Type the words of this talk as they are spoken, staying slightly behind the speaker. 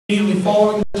Immediately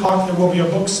following the talk, there will be a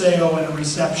book sale and a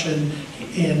reception,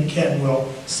 and Ken will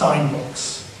sign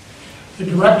books. The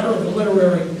Director of the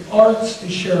Literary Arts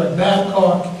is Sharon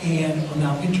Babcock, and I'll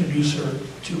now introduce her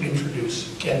to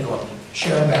introduce Ken Gormley.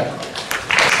 Sharon Babcock.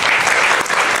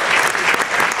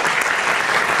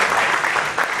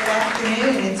 Good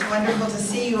afternoon. It's wonderful to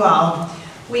see you all.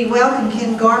 We welcome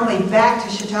Ken Gormley back to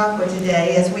Chautauqua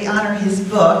today as we honor his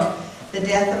book, The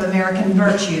Death of American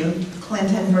Virtue,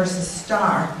 Clinton versus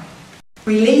Starr.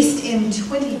 Released in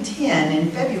 2010, in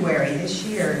February this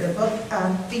year, the book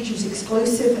features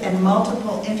exclusive and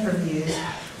multiple interviews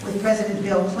with President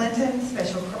Bill Clinton,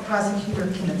 Special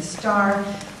Prosecutor Kenneth Starr,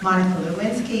 Monica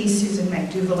Lewinsky, Susan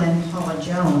McDougal, and Paula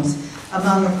Jones,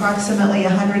 among approximately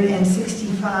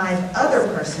 165 other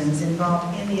persons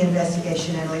involved in the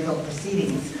investigation and legal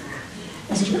proceedings.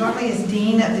 Mr. Gormley is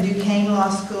Dean of the Duquesne Law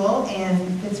School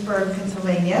in Pittsburgh,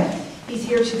 Pennsylvania. He's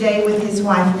here today with his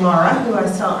wife, Laura, who I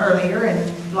saw earlier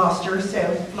and lost her.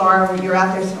 So, Laura, you're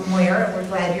out there somewhere, and we're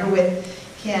glad you're with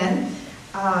Ken.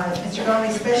 Mr.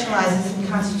 Gormley specializes in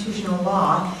constitutional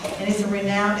law and is a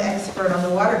renowned expert on the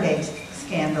Watergate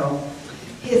scandal.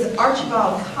 His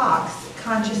Archibald Cox,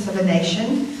 Conscious of a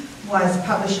Nation, was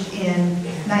published in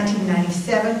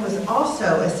 1997, was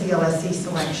also a CLSC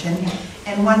selection,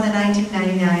 and won the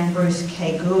 1999 Bruce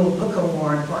K. Gould Book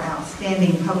Award for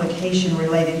Outstanding Publication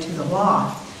Related to the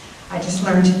Law. I just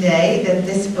learned today that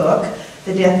this book,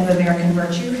 The Death of American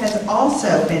Virtue, has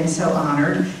also been so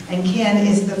honored, and Ken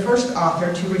is the first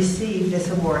author to receive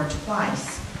this award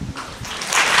twice.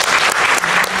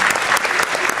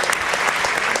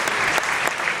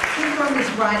 Ken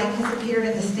Gormley's writing has appeared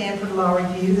in the Stanford Law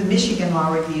Review, the Michigan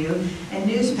Law Review, and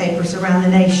newspapers around the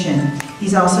nation.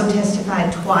 He's also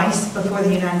testified twice before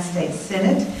the United States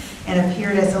Senate and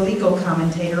appeared as a legal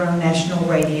commentator on national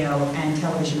radio and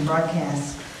television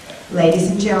broadcasts.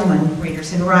 Ladies and gentlemen,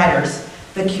 readers and writers,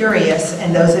 the curious,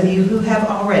 and those of you who have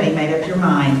already made up your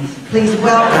mind, please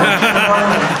welcome Ken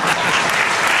Gormley.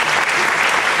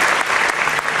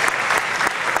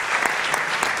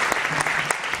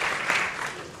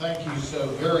 Thank you so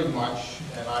very much,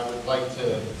 and I would like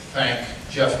to thank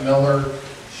Jeff Miller,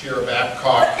 Sharon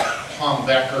Babcock, Tom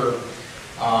Becker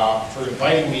for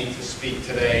inviting me to speak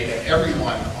today, and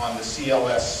everyone on the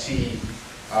CLSC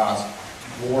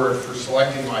board for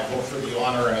selecting my book for the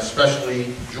honor, and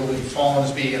especially Julie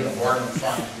Follansbee and the Barnum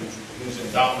Fund, whose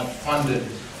endowment funded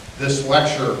this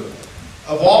lecture.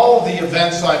 Of all of the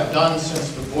events I've done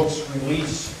since the book's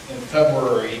release in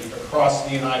February across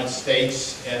the United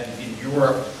States and in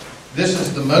Europe, this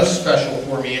is the most special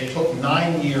for me. It took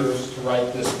 9 years to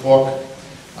write this book,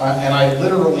 and I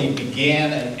literally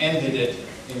began and ended it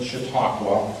in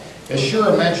Chautauqua. As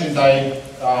Shira mentioned, I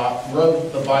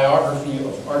wrote the biography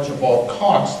of Archibald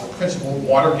Cox, the principal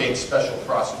Watergate special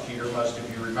prosecutor, most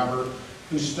of you remember,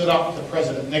 who stood up to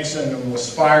President Nixon and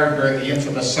was fired during the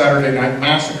infamous Saturday Night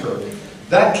Massacre.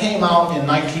 That came out in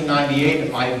 1998,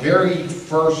 and my very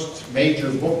first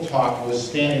major book talk was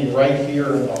standing right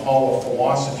here in the Hall of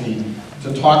Philosophy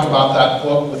to talk about that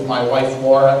book with my wife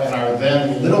Laura and our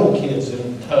then little kids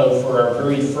in tow for our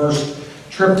very first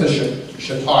trip to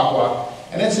Chautauqua.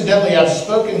 And incidentally, I've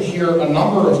spoken here a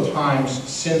number of times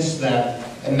since then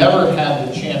and never had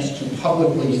the chance to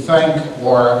publicly thank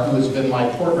Laura, who has been my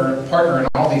partner in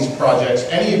all these projects.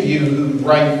 Any of you who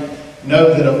write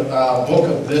know that a book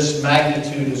of this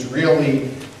magnitude is really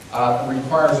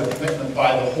requires a commitment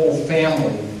by the whole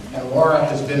family, and Laura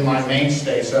has been my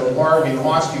mainstay. So Laura, we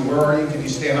lost you. Where are you? Can you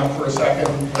stand up for a second?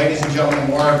 Ladies and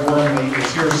gentlemen, Laura Gormley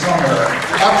is here somewhere.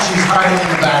 Up, she's hiding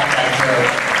in the back there.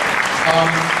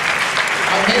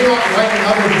 I may not write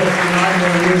another book for 9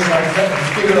 more years, so I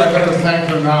figured I better thank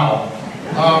her now.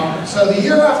 So the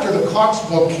year after the Cox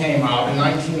book came out, in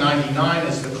 1999,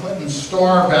 as the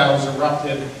Clinton-Starr battles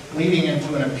erupted, leading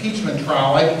into an impeachment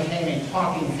trial, I became a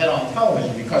talking head on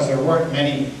television because there weren't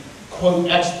many, quote,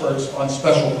 experts on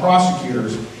special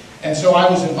prosecutors. And so I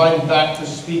was invited back to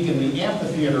speak in the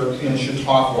amphitheater in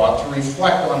Chautauqua to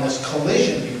reflect on this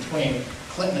collision between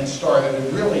Clinton and Starr that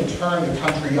had really turned the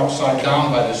country upside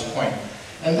down by this point.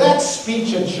 And that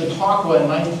speech at Chautauqua in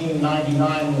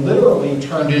 1999 literally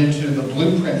turned into the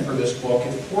blueprint for this book.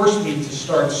 It forced me to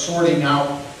start sorting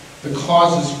out the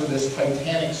causes for this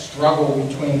titanic struggle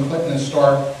between Clinton and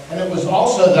Starr. And it was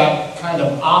also that kind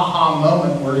of aha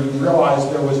moment where you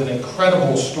realized there was an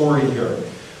incredible story here.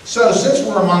 So since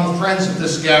we're among friends at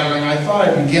this gathering, I thought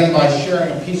I'd begin by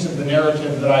sharing a piece of the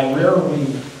narrative that I rarely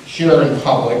share in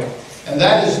public. And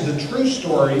that is the true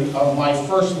story of my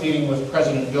first meeting with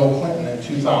President Bill Clinton in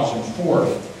 2004.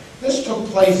 This took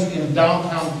place in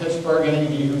downtown Pittsburgh. Any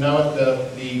of you who know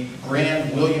it, the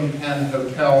Grand William Penn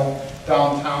Hotel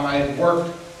downtown. I had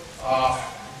worked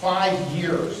 5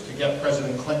 years to get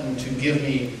President Clinton to give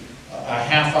me a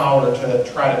half hour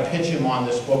to try to pitch him on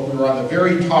this book. We were on the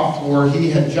very top floor. He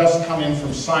had just come in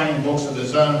from signing books of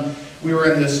his own. We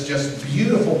were in this just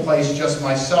beautiful place, just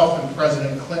myself and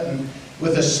President Clinton,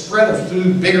 with a spread of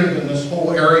food bigger than this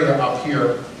whole area up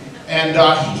here. And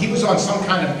he was on some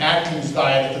kind of Atkins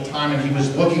diet at the time, and he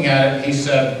was looking at it, and he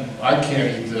said, I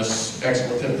can't eat this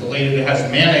expletive deleted, it has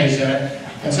mayonnaise in it.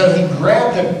 And so he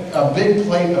grabbed a big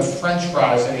plate of French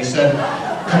fries, and he said,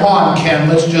 come on, Ken,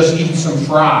 let's just eat some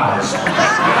fries.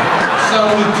 So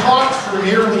we talked for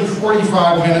nearly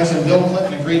 45 minutes, and Bill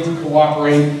Clinton agreed to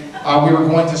cooperate. We were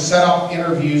going to set up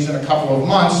interviews in a couple of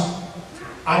months.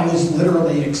 I was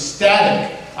literally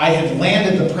ecstatic. I had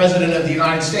landed the President of the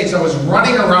United States. I was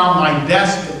running around my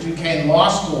desk at Duquesne Law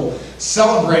School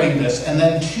celebrating this, and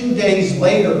then 2 days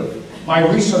later, my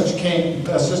research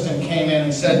assistant came in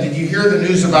and said, did you hear the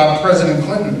news about President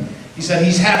Clinton? He said,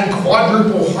 he's having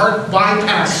quadruple heart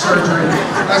bypass surgery.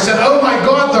 I said, oh my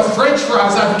God, the French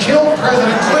fries, I've killed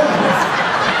President Clinton.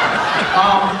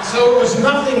 So it was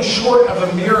nothing short of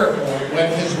a miracle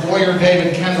when his lawyer,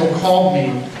 David Kendall, called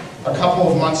me a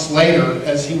couple of months later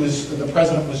as the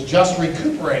President was just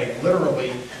recuperating,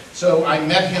 literally. So I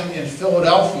met him in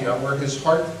Philadelphia, where his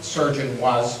heart surgeon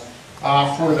was,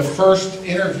 for the first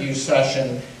interview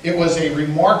session. It was a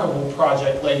remarkable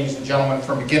project, ladies and gentlemen,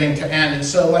 from beginning to end. And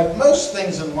so, like most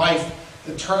things in life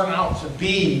that turn out to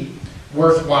be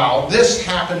worthwhile, this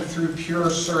happened through pure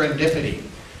serendipity.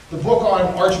 The book on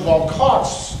Archibald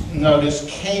Cox, notice,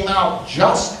 came out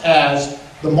just as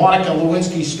the Monica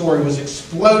Lewinsky story was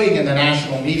exploding in the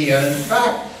national media. And in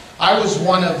fact, I was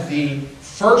one of the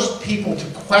first people to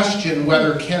question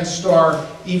whether Ken Starr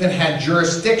even had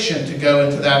jurisdiction to go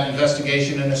into that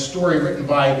investigation in a story written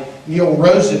by Neil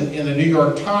Rosen in the New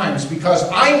York Times, because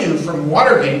I knew from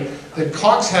Watergate that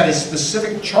Cox had a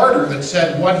specific charter that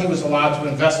said what he was allowed to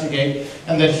investigate,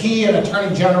 and that he and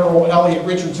Attorney General Elliot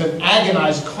Richardson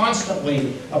agonized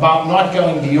constantly about not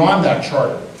going beyond that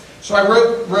charter. So I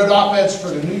wrote op-eds for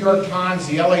the New York Times,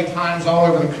 the LA Times, all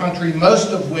over the country,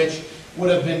 most of which would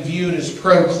have been viewed as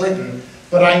pro-Clinton.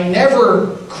 But I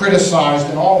never criticized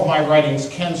in all of my writings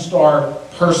Ken Starr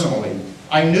personally.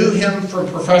 I knew him from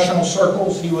professional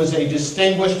circles. He was a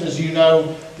distinguished, as you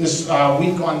know, this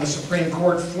week on the Supreme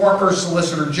Court, former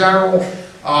Solicitor General,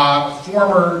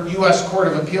 former U.S. Court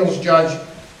of Appeals judge.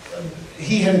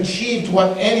 He had achieved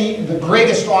what the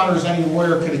greatest honors any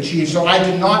lawyer could achieve, so I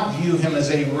did not view him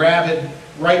as a rabid,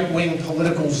 right-wing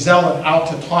political zealot out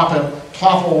to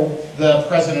topple the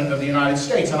President of the United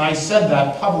States, and I said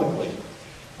that publicly.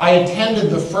 I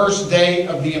attended the first day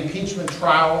of the impeachment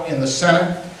trial in the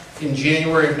Senate in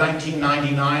January of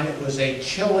 1999. It was a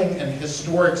chilling and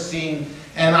historic scene,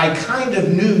 and I kind of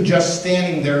knew just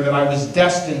standing there that I was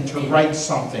destined to write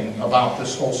something about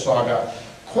this whole saga.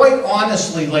 Quite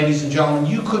honestly, ladies and gentlemen,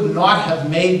 you could not have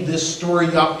made this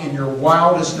story up in your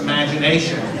wildest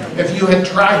imagination if you had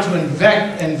tried to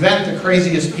invent the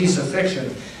craziest piece of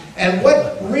fiction. And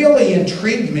what really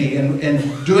intrigued me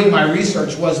in doing my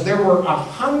research was there were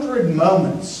 100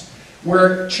 moments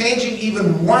where changing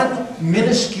even one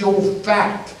minuscule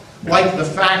fact, like the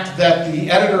fact that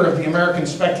the editor of the American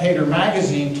Spectator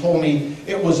magazine told me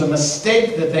it was a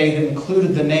mistake that they had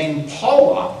included the name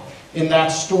Paula in that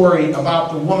story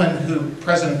about the woman who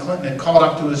President Clinton had called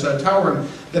up to his hotel room.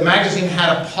 The magazine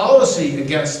had a policy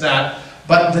against that,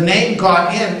 but the name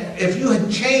got in. If you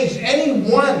had changed any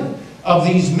one of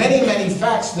these many, many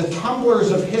facts, the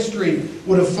tumblers of history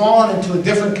would have fallen into a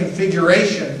different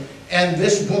configuration, and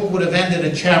this book would have ended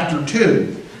at chapter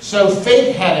 2. So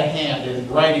fate had a hand in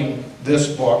writing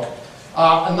this book.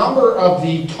 A number of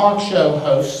the talk show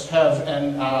hosts have,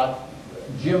 and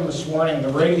Jim this morning, the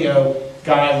radio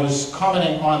guy, was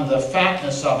commenting on the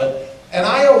fatness of it. And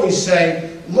I always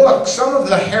say, look, some of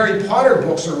the Harry Potter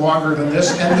books are longer than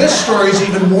this, and this story is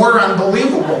even more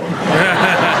unbelievable.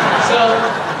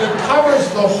 So it covers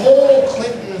the whole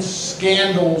Clinton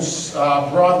scandals,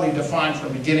 broadly defined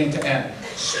from beginning to end,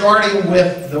 starting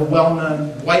with the well-known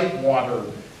Whitewater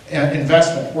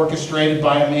investment orchestrated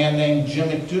by a man named Jim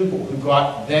McDougal, who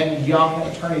got then young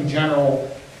Attorney General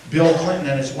Bill Clinton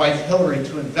and his wife Hillary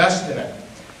to invest in it.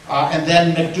 And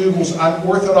then McDougal's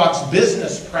unorthodox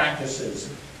business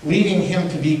practices, leading him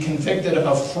to be convicted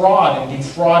of fraud and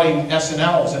defrauding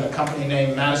S&Ls in a company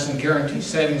named Madison Guaranty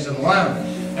Savings and Loan,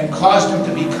 and caused him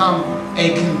to become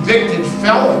a convicted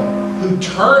felon who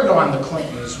turned on the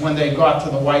Clintons when they got to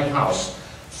the White House,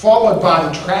 followed by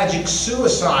the tragic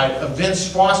suicide of Vince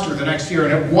Foster the next year.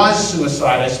 And it was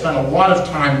suicide. I spent a lot of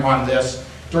time on this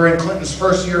during Clinton's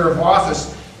first year of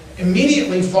office.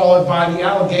 immediately followed by the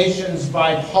allegations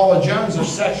by Paula Jones of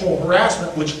sexual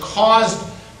harassment, which caused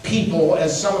people,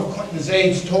 as some of Clinton's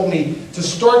aides told me, to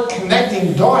start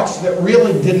connecting dots that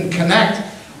really didn't connect,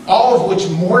 all of which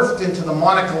morphed into the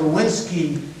Monica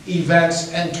Lewinsky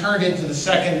events and turned into the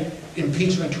second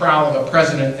impeachment trial of a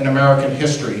president in American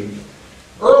history.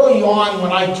 Early on,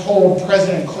 when I told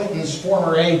President Clinton's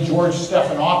former aide, George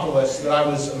Stephanopoulos, that I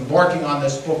was embarking on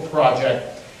this book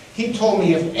project, he told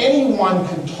me if anyone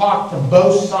could talk to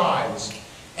both sides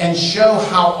and show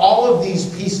how all of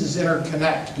these pieces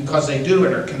interconnect, because they do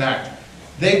interconnect,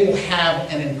 they will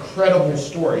have an incredible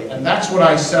story. And that's what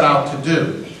I set out to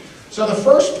do. So the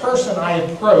first person I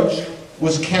approached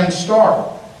was Ken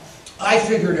Starr. I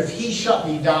figured if he shut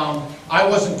me down, I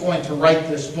wasn't going to write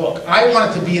this book. I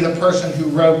wanted to be the person who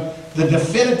wrote the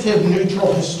definitive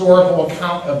neutral historical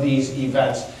account of these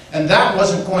events. And that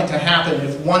wasn't going to happen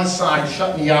if one side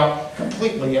shut me out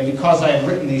completely. And because I had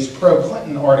written these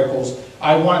pro-Clinton articles,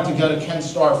 I wanted to go to Ken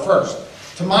Starr first.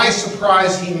 To my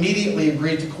surprise, he immediately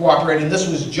agreed to cooperate, and this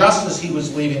was just as he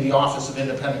was leaving the Office of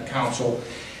Independent Counsel.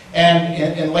 And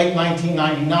in late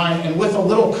 1999, and with a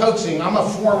little coaxing, I'm a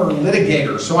former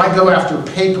litigator, so I go after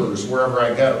papers wherever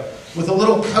I go. With a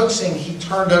little coaxing, he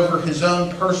turned over his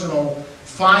own personal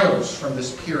files from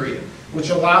this period,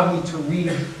 which allowed me to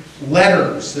read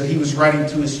letters that he was writing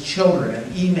to his children, and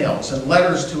emails, and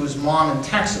letters to his mom in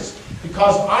Texas,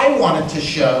 because I wanted to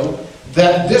show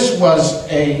that this was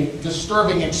a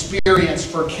disturbing experience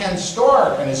for Ken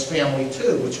Starr and his family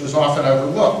too, which was often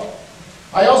overlooked.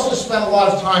 I also spent a lot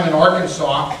of time in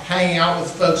Arkansas hanging out with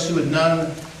folks who had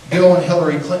known Bill and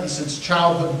Hillary Clinton since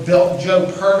childhood. Joe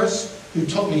Purvis, who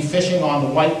took me fishing on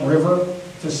the White River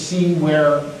to see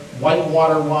where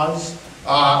Whitewater was.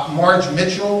 Marge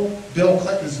Mitchell, Bill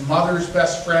Clinton's mother's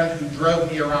best friend, who drove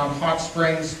me around Hot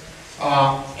Springs.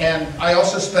 And I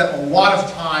also spent a lot of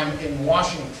time in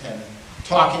Washington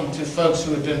talking to folks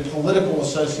who had been political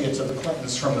associates of the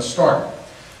Clintons from the start.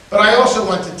 But I also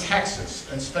went to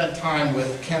Texas and spent time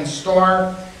with Ken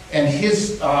Starr and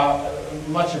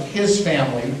much of his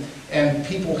family and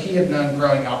people he had known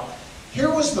growing up.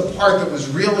 Here was the part that was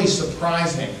really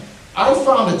surprising. I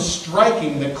found it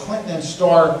striking that Clinton and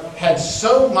Starr had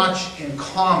so much in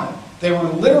common. They were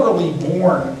literally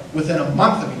born within a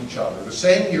month of each other, the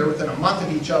same year, within a month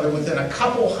of each other, within a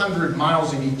couple hundred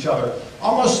miles of each other,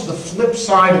 almost the flip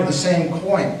side of the same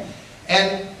coin.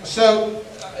 And so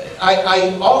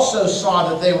I also saw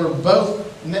that they were both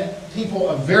people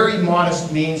of very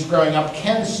modest means growing up.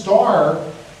 Ken Starr,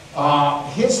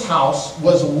 his house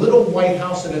was a little white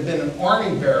house that had been an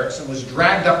army barracks and was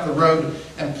dragged up the road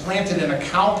and planted in a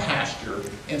cow pasture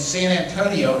in San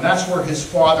Antonio. And that's where his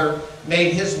father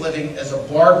made his living as a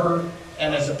barber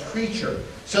and as a preacher.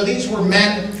 So these were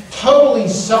men, totally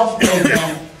self-made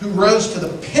men, who rose to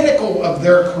the pinnacle of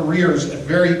their careers at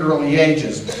very early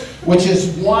ages, which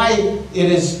is why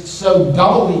it is so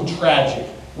doubly tragic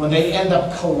when they end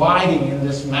up colliding in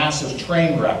this massive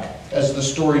train wreck as the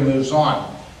story moves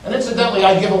on. And incidentally,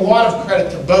 I give a lot of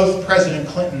credit to both President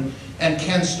Clinton and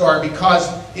Ken Starr, because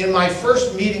in my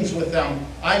first meetings with them,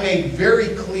 I made very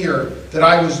clear that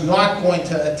I was not going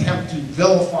to attempt to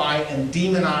vilify and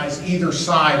demonize either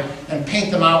side and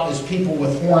paint them out as people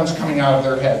with horns coming out of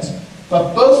their heads.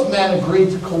 But both men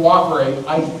agreed to cooperate,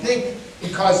 I think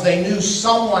because they knew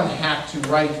someone had to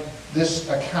write this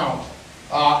account.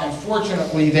 And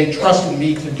fortunately, they trusted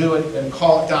me to do it and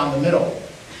call it down the middle.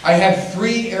 I had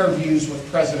 3 interviews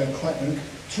with President Clinton,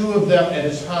 2 of them at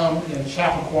his home in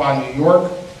Chappaqua, New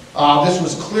York. This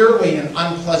was clearly an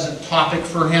unpleasant topic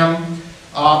for him.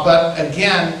 But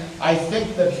again, I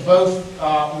think that both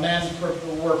men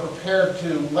were prepared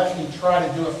to let me try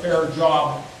to do a fair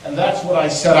job, and that's what I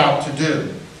set out to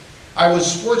do. I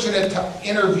was fortunate to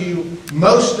interview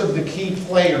most of the key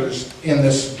players in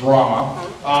this drama.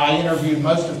 I interviewed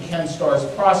most of Ken Starr's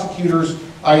prosecutors.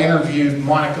 I interviewed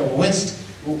Monica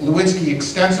Lewinsky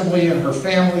extensively and her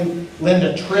family,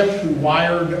 Linda Tripp,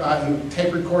 who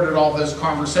tape recorded all those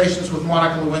conversations with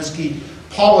Monica Lewinsky,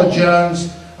 Paula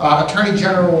Jones, Attorney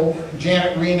General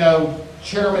Janet Reno,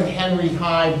 Chairman Henry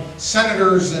Hyde,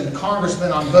 senators and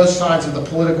congressmen on both sides of the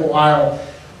political aisle.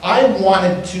 I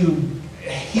wanted to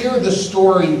hear the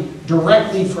story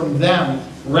directly from them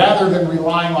rather than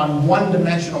relying on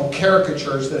one-dimensional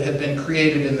caricatures that had been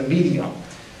created in the media.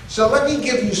 So let me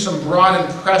give you some broad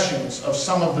impressions of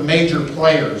some of the major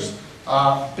players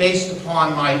based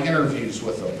upon my interviews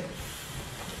with them.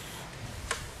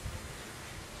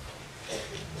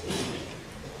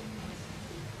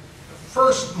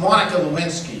 First, Monica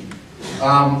Lewinsky.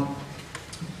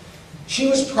 She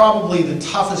was probably the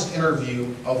toughest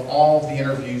interview of all the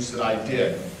interviews that I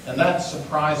did. and that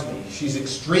surprised me. She's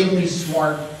extremely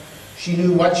smart. She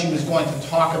knew what she was going to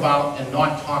talk about and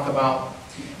not talk about,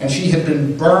 and she had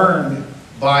been burned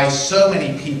by so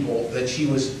many people that she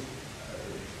was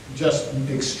just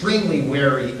extremely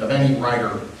wary of any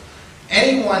writer.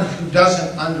 Anyone who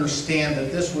doesn't understand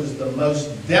that this was the most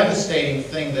devastating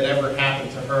thing that ever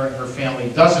happened to her and her family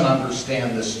doesn't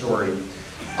understand this story.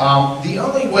 The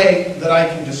only way that I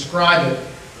can describe it,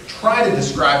 try to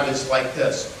describe it, is like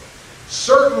this.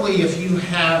 Certainly if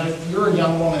you're a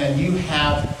young woman and you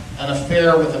have an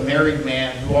affair with a married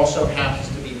man who also happens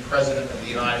to be President of the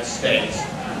United States,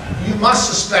 you must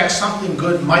suspect something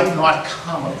good might not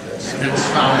come of this if it's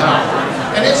found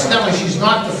out. And incidentally, she's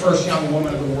not the first young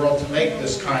woman in the world to make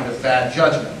this kind of bad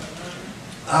judgment.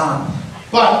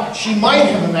 But she might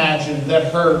have imagined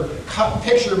that her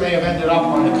picture may have ended up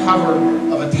on the cover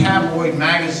of a tabloid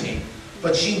magazine,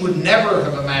 but she would never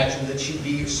have imagined that she'd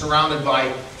be surrounded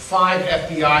by 5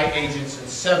 FBI agents and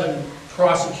 7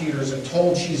 prosecutors and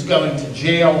told she's going to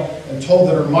jail and told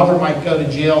that her mother might go to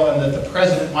jail and that the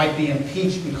president might be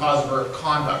impeached because of her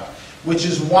conduct. Which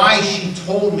is why she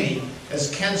told me,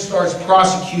 as Ken Starr's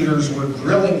prosecutors were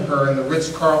grilling her in the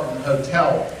Ritz-Carlton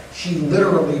Hotel, she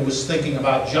literally was thinking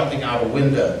about jumping out a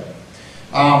window.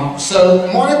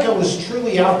 So Monica was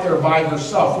truly out there by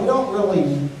herself. We don't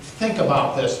really think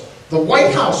about this. The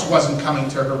White House wasn't coming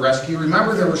to her rescue.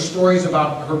 Remember, there were stories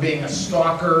about her being a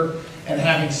stalker and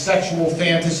having sexual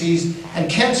fantasies, and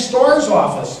Ken Starr's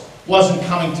office wasn't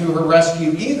coming to her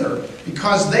rescue either,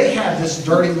 because they had this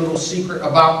dirty little secret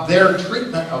about their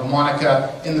treatment of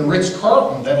Monica in the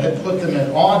Ritz-Carlton that had put them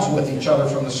at odds with each other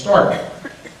from the start.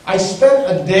 I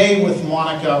spent a day with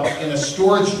Monica in a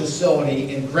storage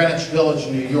facility in Greenwich Village,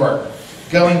 New York,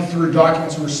 going through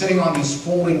documents. We were sitting on these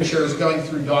folding chairs going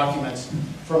through documents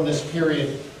from this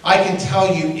period. I can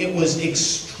tell you it was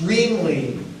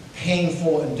extremely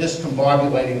painful and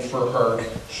discombobulating for her.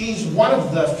 She's one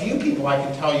of the few people, I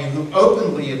can tell you, who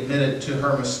openly admitted to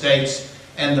her mistakes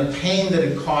and the pain that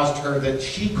it caused her, that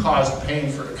she caused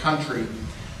pain for the country.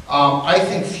 I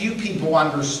think few people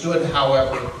understood,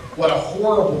 however, what a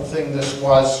horrible thing this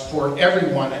was for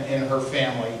everyone in her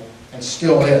family, and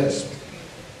still is.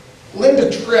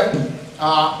 Linda Tripp,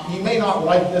 you may not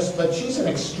like this, but she's an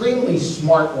extremely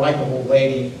smart, likable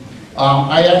lady.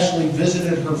 I actually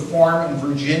visited her farm in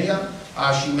Virginia.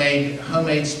 She made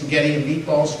homemade spaghetti and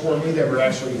meatballs for me. They were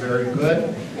actually very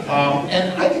good.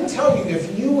 And I can tell you,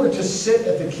 if you were to sit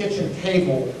at the kitchen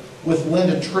table with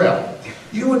Linda Tripp,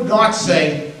 you would not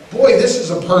say, boy, this is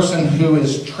a person who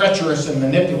is treacherous and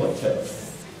manipulative.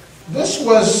 This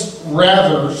was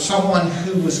rather someone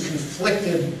who was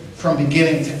conflicted from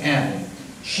beginning to end.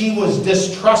 She was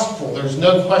distrustful, there's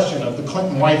no question, of the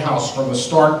Clinton White House from the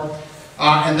start.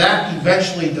 And that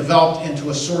eventually developed into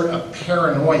a sort of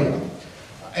paranoia.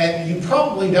 And you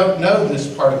probably don't know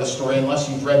this part of the story unless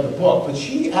you've read the book, but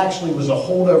she actually was a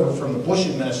holdover from the Bush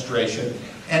administration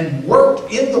and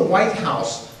worked in the White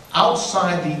House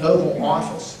outside the Oval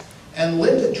Office. And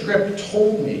Linda Tripp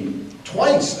told me,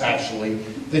 twice actually,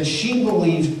 that she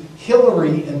believed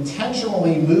Hillary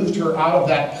intentionally moved her out of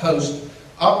that post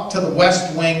up to the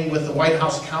West Wing with the White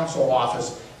House counsel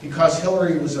office because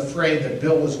Hillary was afraid that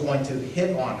Bill was going to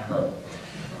hit on her.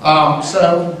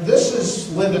 So this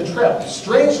is Linda Tripp.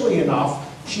 Strangely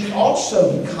enough, she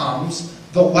also becomes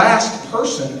the last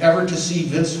person ever to see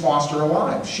Vince Foster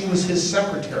alive. She was his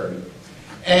secretary.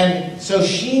 And so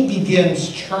she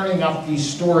begins churning up these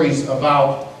stories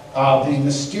about the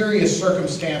mysterious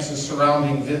circumstances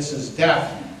surrounding Vince's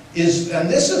death. Is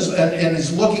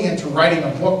looking into writing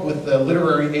a book with the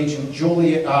literary agent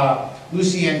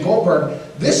Lucianne Goldberg.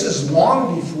 This is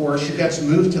long before she gets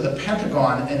moved to the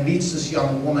Pentagon and meets this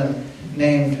young woman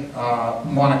named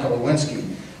Monica Lewinsky.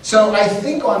 So I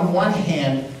think on one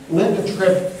hand, Linda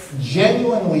Tripp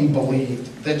genuinely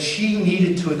believed that she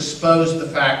needed to expose the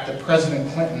fact that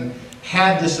President Clinton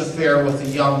had this affair with a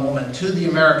young woman to the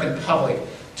American public,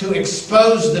 to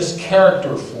expose this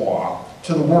character flaw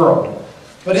to the world.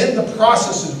 But in the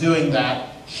process of doing that,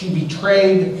 she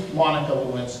betrayed Monica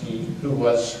Lewinsky, who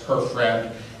was her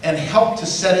friend, and helped to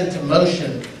set into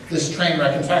motion this train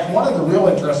wreck. In fact, one of the real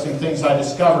interesting things I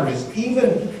discovered is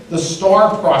even the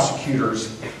Starr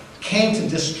prosecutors came to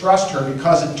distrust her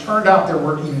because it turned out there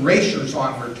were erasures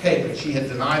on her tape, and she had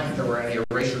denied that there were any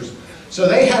erasures. So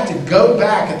they had to go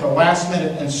back at the last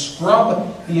minute and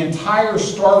scrub the entire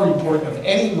Starr report of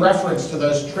any reference to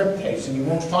those Tripp tapes, and you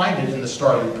won't find it in the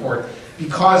Starr report,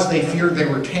 because they feared they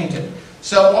were tainted.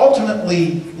 So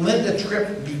ultimately, Linda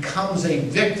Tripp becomes a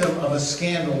victim of a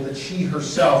scandal that she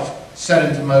herself set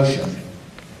into motion.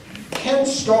 Ken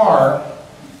Starr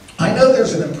I know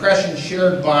there's an impression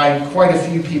shared by quite a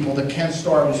few people that Ken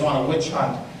Starr was on a witch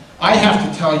hunt. I have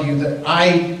to tell you that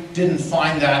I didn't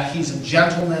find that. He's a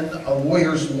gentleman, a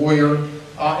lawyer's lawyer.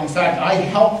 In fact, I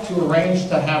helped to arrange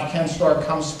to have Ken Starr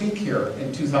come speak here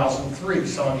in 2003.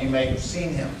 Some of you may have seen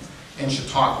him in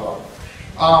Chautauqua.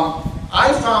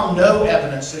 I found no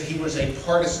evidence that he was a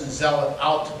partisan zealot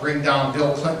out to bring down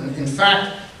Bill Clinton. In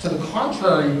fact, to the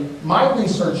contrary, my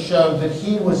research showed that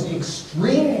he was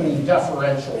extremely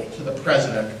deferential to the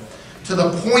president, to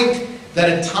the point that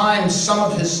at times some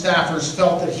of his staffers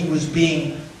felt that he was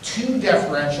being too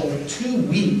deferential, too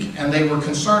weak, and they were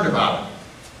concerned about it.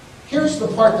 Here's the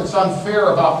part that's unfair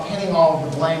about pinning all of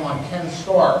the blame on Ken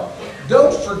Starr.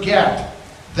 Don't forget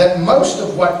that most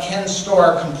of what Ken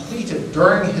Starr completed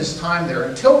during his time there,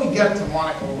 until we get to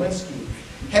Monica Lewinsky,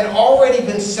 had already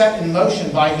been set in motion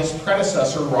by his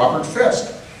predecessor, Robert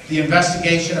Fisk. The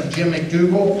investigation of Jim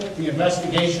McDougal, the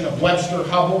investigation of Webster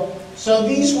Hubbell. So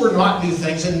these were not new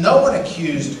things, and no one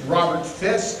accused Robert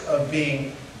Fisk of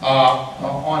being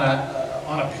on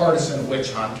a partisan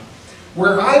witch hunt.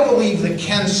 Where I believe that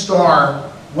Ken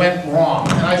Starr went wrong,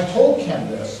 and I've told Ken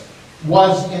this,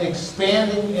 was in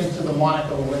expanding into the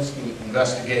Monica Lewinsky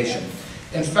investigation.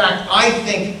 In fact, I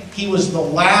think he was the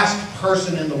last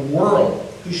person in the world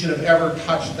who should have ever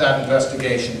touched that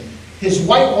investigation. His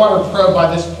Whitewater probe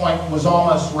by this point was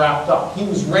almost wrapped up. He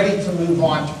was ready to move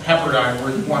on to Pepperdine,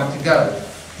 where he wanted to go.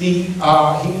 He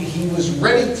was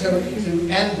ready to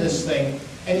end this thing.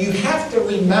 And you have to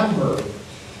remember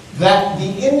that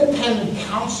the independent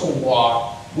counsel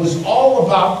law was all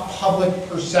about public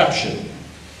perception.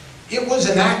 It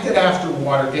was enacted after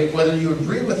Watergate, whether you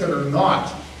agree with it or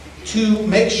not, to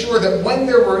make sure that when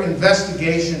there were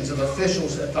investigations of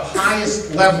officials at the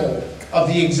highest level of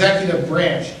the executive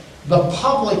branch, the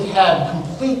public had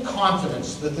complete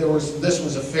confidence that this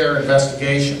was a fair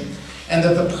investigation, and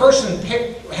that the person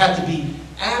picked had to be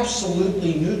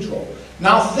absolutely neutral.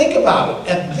 Now think about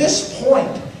it. At this point,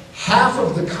 half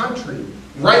of the country,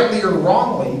 rightly or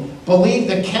wrongly, believed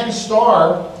that Ken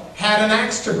Starr had an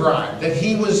axe to grind, that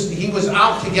he was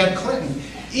out to get Clinton.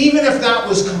 Even if that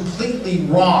was completely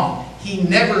wrong, he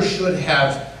never should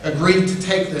have agreed to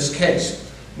take this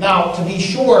case. Now, to be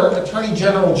sure, Attorney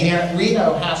General Janet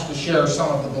Reno has to share some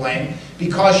of the blame,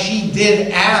 because she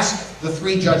did ask the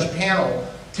three-judge panel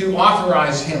to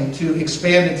authorize him to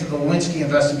expand into the Lewinsky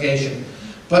investigation.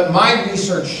 But my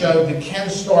research showed that Ken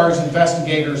Starr's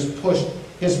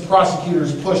his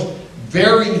prosecutors pushed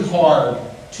very hard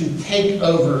to take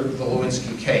over the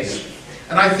Lewinsky case.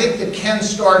 And I think that Ken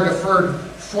Starr deferred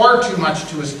far too much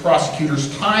to his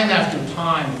prosecutors time after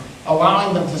time,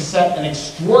 allowing them to set an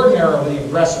extraordinarily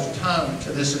aggressive tone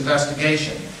to this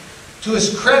investigation. To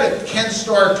his credit, Ken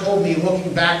Starr told me,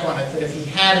 looking back on it, that if he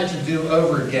had it to do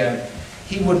over again,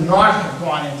 he would not have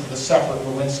gone into the separate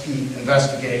Lewinsky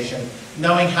investigation,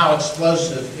 knowing how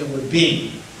explosive it would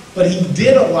be. But he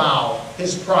did allow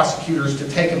his prosecutors to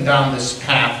take him down this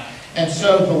path. And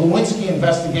so the Lewinsky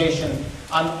investigation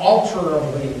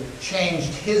unalterably changed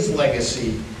his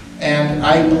legacy. And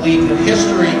I believe that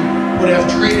history would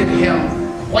have treated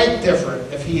him quite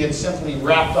different if he had simply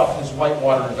wrapped up his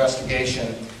Whitewater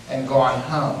investigation and gone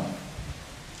home.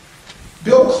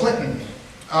 Bill Clinton.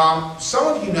 Some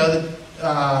of you know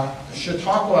that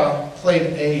Chautauqua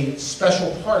played a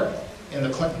special part in the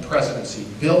Clinton presidency.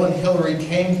 Bill and Hillary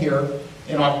came here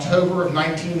in October of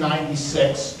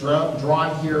 1996,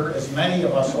 drawn here, as many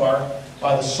of us are,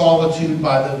 by the solitude,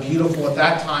 by the beautiful, at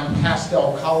that time,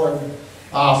 pastel-colored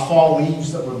fall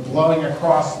leaves that were blowing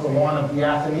across the lawn of the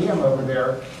Athenaeum over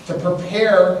there, to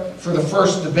prepare for the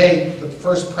first debate, the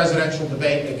first presidential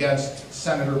debate against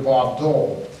Senator Bob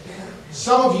Dole.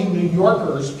 Some of you New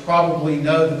Yorkers probably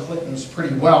know the Clintons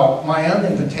pretty well. My own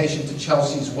invitation to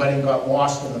Chelsea's wedding got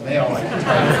lost in the mail, I can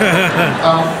tell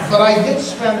you. But I did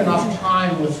spend enough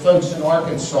time with folks in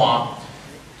Arkansas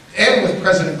and with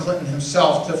President Clinton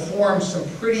himself to form some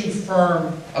pretty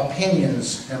firm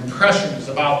opinions, impressions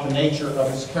about the nature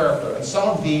of his character. And some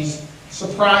of these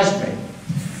surprised me.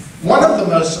 One of the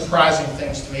most surprising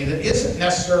things to me that isn't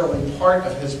necessarily part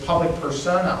of his public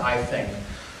persona, I think,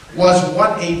 was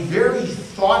what a very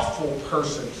thoughtful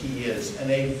person he is,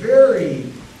 in a very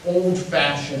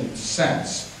old-fashioned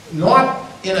sense.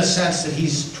 Not in a sense that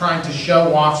he's trying to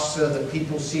show off so that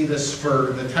people see this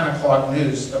for the 10 o'clock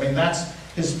news. I mean, that's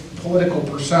his political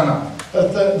persona.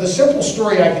 But the simple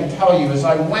story I can tell you is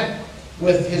I went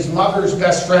with his mother's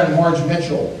best friend, Marge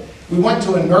Mitchell. We went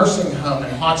to a nursing home in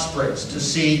Hot Springs to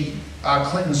see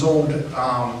Clinton's old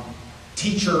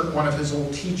teacher, one of his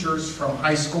old teachers from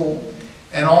high school.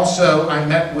 And also, I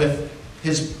met with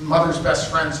his mother's best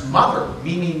friend's mother,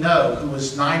 Mimi No, who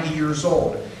was 90 years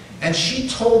old. And she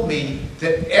told me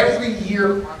that every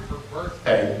year on her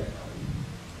birthday,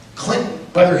 Clinton,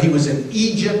 whether he was in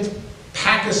Egypt,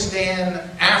 Pakistan,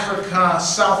 Africa,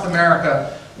 South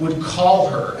America, would call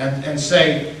her and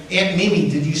say, "Aunt Mimi,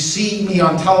 did you see me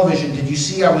on television? Did you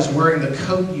see I was wearing the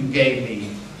coat you gave me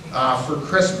for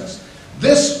Christmas?"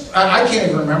 This, I can't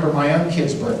even remember my own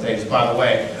kids' birthdays, by the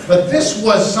way, but this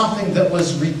was something that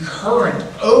was recurrent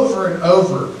over and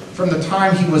over from the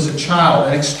time he was a child,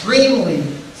 an extremely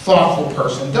thoughtful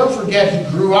person. Don't forget,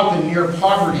 he grew up in near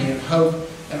poverty in Hope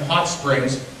and Hot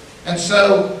Springs, and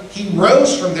so he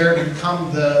rose from there to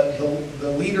become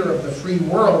the leader of the free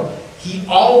world. He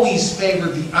always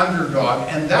favored the underdog,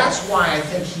 and that's why I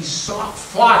think he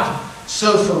fought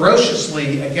so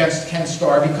ferociously against Ken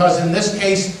Starr, because in this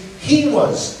case, he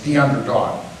was the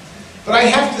underdog. But I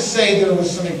have to say there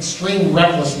was some extreme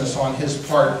recklessness on his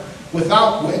part,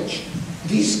 without which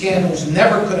these scandals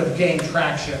never could have gained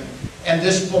traction, and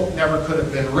this book never could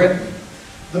have been written.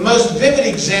 The most vivid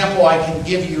example I can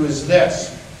give you is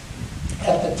this.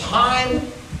 At the time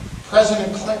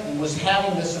President Clinton was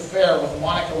having this affair with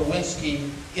Monica Lewinsky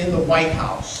in the White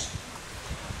House,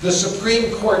 the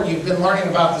Supreme Court, you've been learning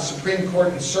about the Supreme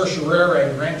Court in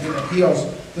certiorari, granting appeals.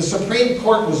 The Supreme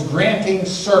Court was granting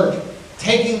cert,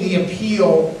 taking the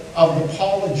appeal of the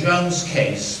Paula Jones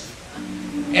case.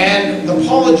 And the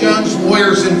Paula Jones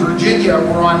lawyers in Virginia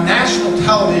were on national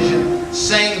television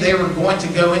saying they were going to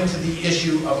go into the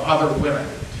issue of other women.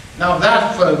 Now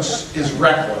that, folks, is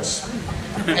reckless.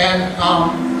 And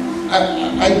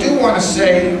I do want to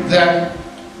say that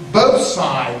both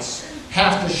sides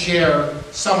have to share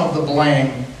some of the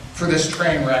blame for this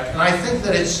train wreck. And I think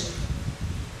that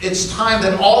it's time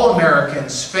that all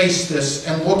Americans face this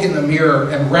and look in the mirror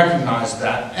and recognize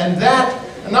that. And that,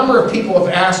 a number of people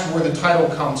have asked where the title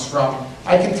comes from.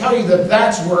 I can tell you that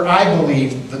that's where I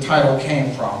believe the title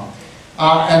came from.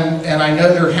 And I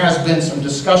know there has been some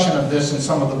discussion of this in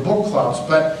some of the book clubs,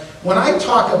 but when I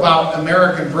talk about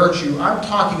American virtue, I'm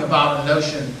talking about a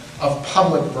notion of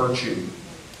public virtue.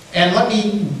 And let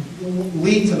me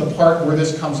lead to the part where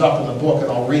this comes up in the book,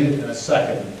 and I'll read it in a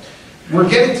second. We're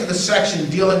getting to the section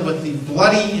dealing with the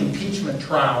bloody impeachment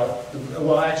trial,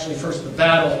 well actually first the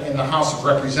battle in the House of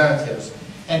Representatives.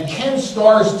 And Ken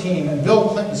Starr's team and Bill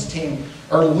Clinton's team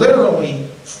are literally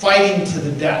fighting to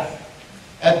the death.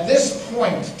 At this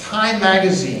point, Time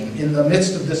magazine, in the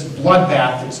midst of this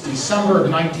bloodbath, it's December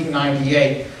of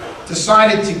 1998,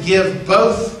 decided to give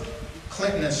both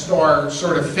Clinton and Starr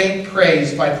sort of faint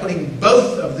praise by putting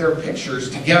both of their pictures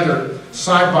together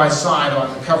side by side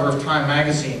on the cover of Time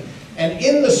magazine. And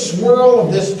in the swirl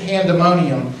of this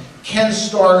pandemonium, Ken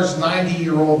Starr's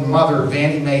 90-year-old mother,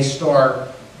 Vannie Mae Starr,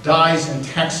 dies in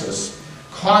Texas,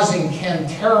 causing Ken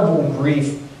terrible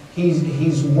grief.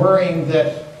 He's worrying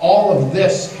that all of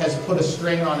this has put a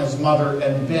strain on his mother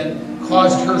and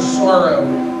caused her sorrow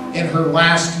in her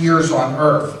last years on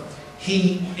earth.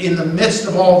 In the midst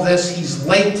of all this, he's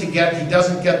late he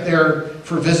doesn't get there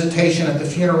for visitation at the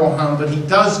funeral home, but he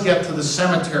does get to the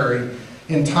cemetery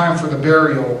in time for the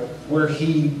burial, where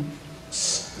he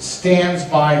stands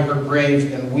by her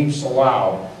grave and weeps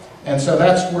aloud. And so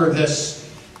that's where this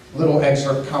little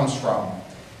excerpt comes from.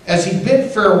 As he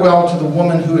bid farewell to the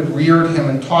woman who had reared him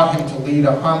and taught him to lead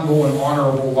a humble and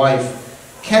honorable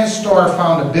life, Ken Starr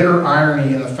found a bitter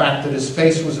irony in the fact that his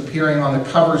face was appearing on the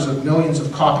covers of millions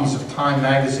of copies of Time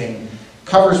magazine,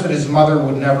 covers that his mother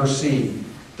would never see.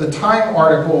 The Time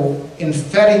article, in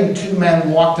feting two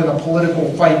men locked in a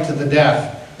political fight to the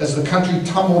death as the country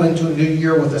tumbled into a new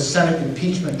year with a Senate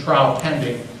impeachment trial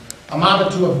pending,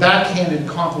 amounted to a backhanded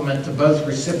compliment to both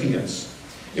recipients.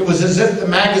 It was as if the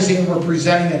magazine were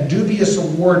presenting a dubious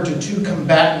award to two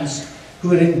combatants who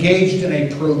had engaged in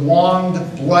a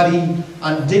prolonged, bloody,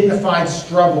 undignified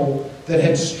struggle that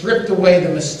had stripped away the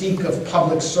mystique of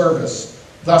public service,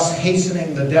 thus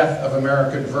hastening the death of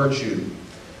American virtue.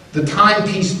 The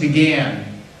timepiece began,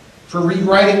 for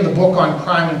rewriting the book on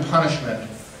crime and punishment,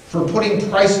 for putting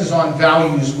prices on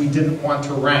values we didn't want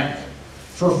to rank,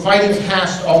 for fighting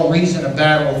past all reason a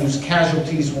battle whose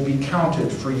casualties will be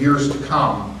counted for years to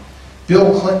come.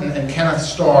 Bill Clinton and Kenneth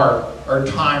Starr are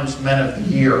Time's Men of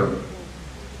the Year.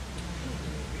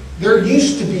 There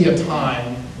used to be a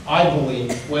time, I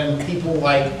believe, when people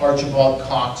like Archibald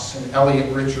Cox and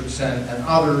Elliot Richardson and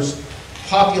others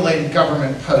populated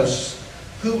government posts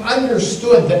who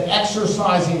understood that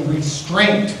exercising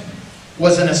restraint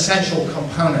was an essential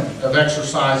component of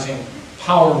exercising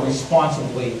power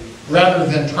responsibly, rather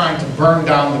than trying to burn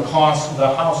down the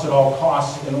house at all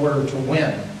costs in order to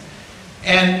win.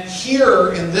 And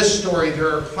here in this story,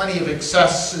 there are plenty of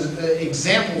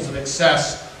examples of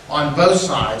excess on both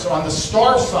sides. On the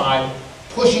Starr side,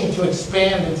 pushing to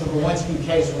expand into the Lewinsky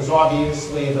case was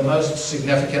obviously the most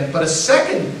significant. But a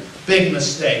second big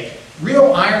mistake,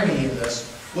 real irony in this,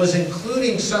 was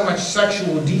including so much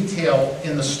sexual detail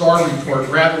in the Starr report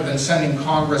rather than sending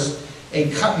Congress a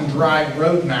cut-and-dry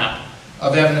roadmap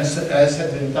of evidence as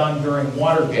had been done during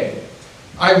Watergate.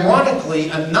 Ironically,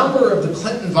 a number of the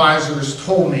Clinton advisors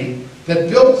told me that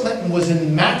Bill Clinton was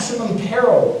in maximum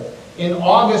peril in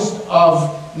August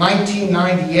of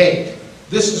 1998.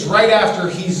 This is right after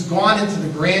he's gone into the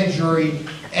grand jury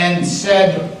and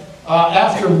said,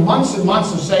 after months and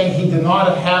months of saying he did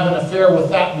not have an affair with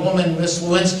that woman, Miss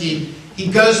Lewinsky,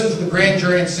 he goes into the grand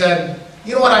jury and said,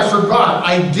 you know what, I forgot,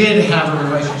 I did have a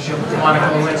relationship with Monica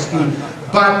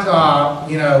Lewinsky, but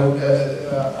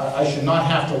I should not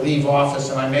have to leave office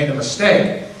and I made a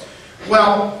mistake.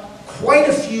 Well, quite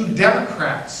a few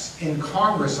Democrats in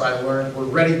Congress, I learned, were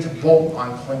ready to bolt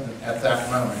on Clinton at that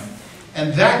moment.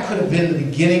 And that could have been the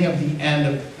beginning of the end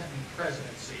of the Clinton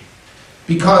presidency.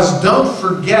 Because don't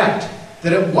forget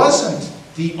that it wasn't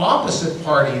the opposite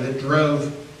party that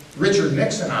drove Richard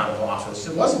Nixon out of office.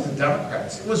 It wasn't the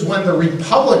Democrats. It was when the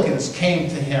Republicans came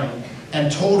to him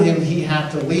and told him he had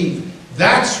to leave.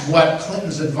 That's what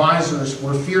Clinton's advisors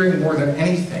were fearing more than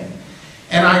anything.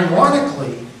 And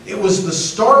ironically, it was the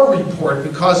Starr report,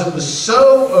 because it was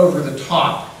so over the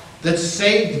top, that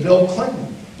saved Bill Clinton.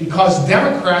 Because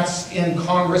Democrats in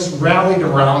Congress rallied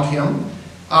around him,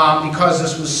 because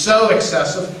this was so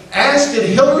excessive, as did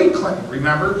Hillary Clinton,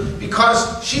 remember?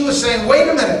 Because she was saying, wait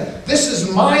a minute, this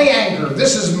is my anger,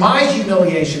 this is my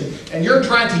humiliation, and you're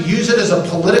trying to use it as a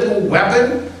political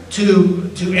weapon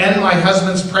to end my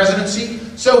husband's presidency?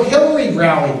 So Hillary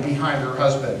rallied behind her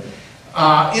husband.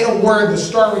 In a word, the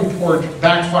Starr report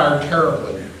backfired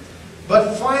terribly.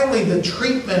 But finally, the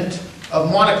treatment of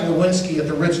Monica Lewinsky at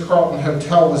the Ritz-Carlton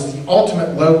Hotel was the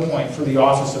ultimate low point for the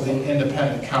Office of the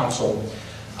Independent Counsel.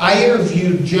 I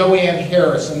interviewed Joanne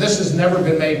Harris, and this has never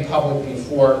been made public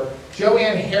before.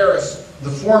 Joanne Harris, the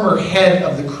former head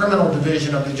of the criminal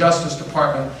division of the Justice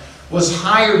Department, was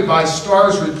hired by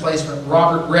Starr's replacement,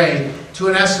 Robert Ray, to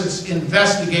in essence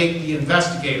investigate the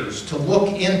investigators, to look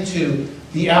into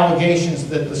the allegations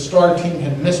that the Starr team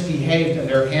had misbehaved in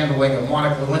their handling of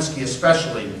Monica Lewinsky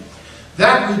especially.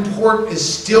 That report is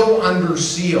still under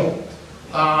seal.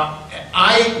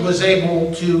 I was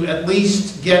able to at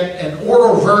least get an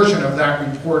oral version of that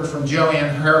report from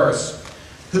Joanne Harris,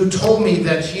 who told me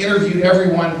that she interviewed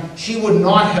everyone. She would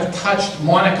not have touched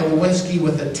Monica Lewinsky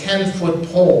with a 10-foot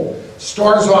pole.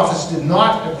 Starr's office did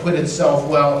not acquit itself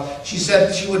well. She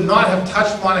said she would not have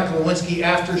touched Monica Lewinsky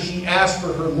after she asked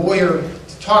for her lawyer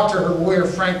to talk to her lawyer,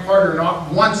 Frank Carter,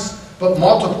 not once but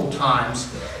multiple times.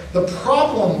 The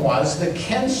problem was that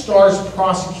Ken Starr's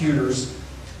prosecutors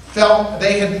felt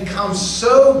they had become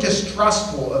so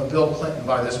distrustful of Bill Clinton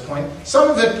by this point, some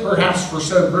of it perhaps for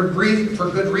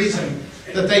good reason,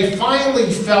 that they finally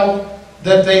felt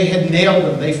that they had nailed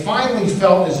him. They finally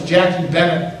felt, as Jackie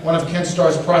Bennett, one of Ken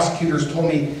Starr's prosecutors, told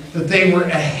me, that they were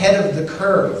ahead of the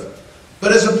curve.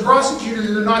 But as a prosecutor,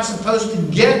 you're not supposed to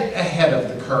get ahead of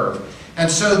the curve. And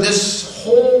so this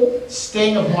whole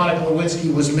sting of Monica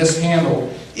Lewinsky was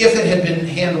mishandled. If it had been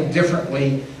handled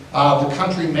differently, the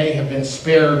country may have been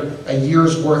spared a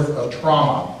year's worth of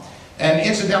trauma. And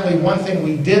incidentally, one thing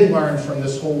we did learn from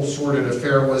this whole sordid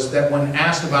affair was that when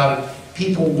asked about it,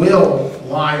 people will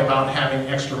lie about having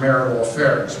extramarital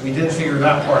affairs. We did figure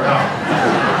that part out.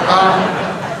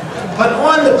 But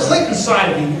on the Clinton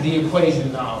side of the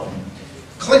equation now,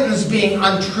 Clinton's being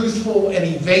untruthful and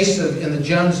evasive in the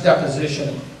Jones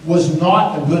deposition was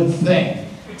not a good thing.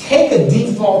 Take a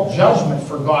default judgment,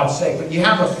 for God's sake, but you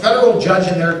have a federal judge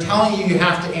in there telling you you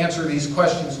have to answer these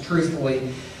questions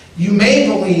truthfully. You may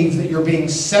believe that you're being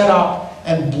set up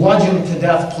and bludgeoned to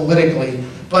death politically,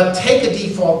 but take a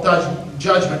default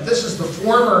judgment. This is the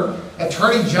former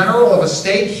Attorney General of a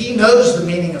state. He knows the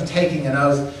meaning of taking an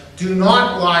oath. Do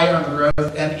not lie under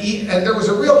oath. And there was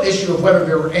a real issue of whether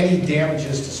there were any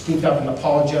damages to speak up in the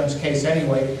Paula Jones case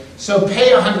anyway. So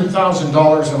pay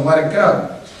 $100,000 and let it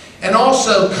go. And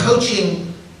also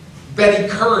coaching Betty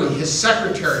Curry, his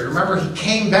secretary. Remember, he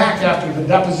came back after the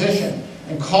deposition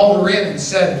and called her in and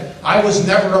said, I was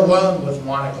never alone with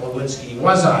Monica Lewinsky,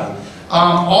 was I?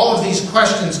 All of these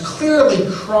questions clearly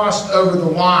crossed over the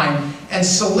line and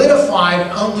solidified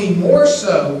only more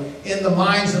so in the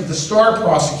minds of the Starr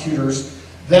prosecutors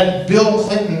that Bill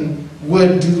Clinton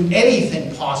would do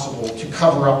anything possible to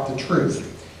cover up the truth.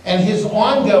 And his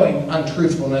ongoing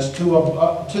untruthfulness to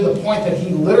the point that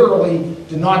he literally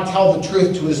did not tell the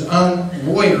truth to his own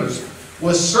lawyers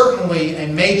was certainly a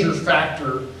major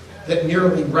factor that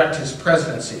nearly wrecked his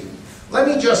presidency. let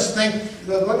me just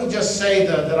say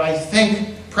that I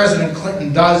think President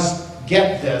Clinton does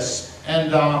get this,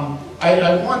 and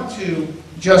I want to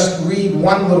just read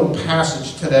one little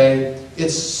passage today.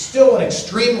 It's still an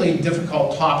extremely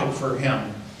difficult topic for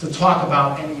him to talk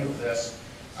about any of this.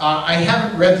 I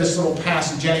haven't read this little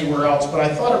passage anywhere else, but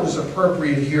I thought it was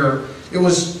appropriate here. It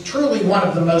was truly one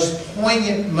of the most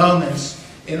poignant moments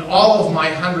in all of my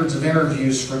hundreds of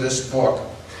interviews for this book.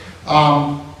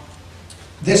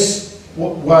 This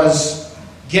was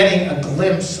getting a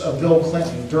glimpse of Bill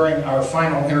Clinton during our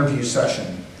final interview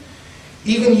session.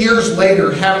 Even years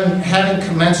later, having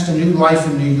commenced a new life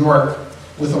in New York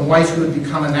with a wife who had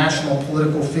become a national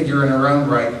political figure in her own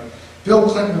right, Bill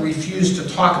Clinton refused to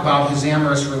talk about his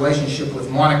amorous relationship with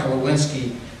Monica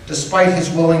Lewinsky, despite his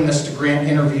willingness to grant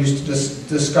interviews to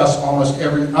discuss almost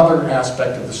every other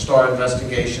aspect of the Starr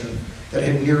investigation that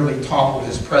had nearly toppled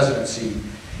his presidency.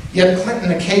 Yet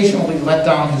Clinton occasionally let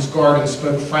down his guard and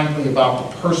spoke frankly about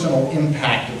the personal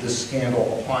impact of this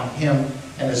scandal upon him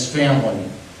and his family.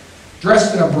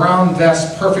 Dressed in a brown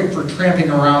vest perfect for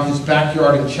tramping around his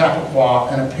backyard in Chappaqua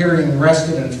and appearing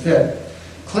rested and fit,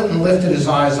 Clinton lifted his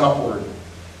eyes upward.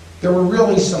 There were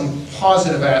really some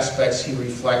positive aspects, he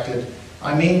reflected.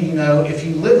 I mean, you know, if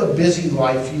you live a busy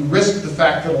life, you risk the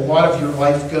fact that a lot of your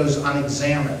life goes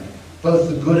unexamined, both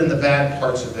the good and the bad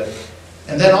parts of it.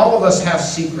 And then all of us have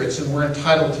secrets and we're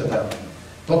entitled to them.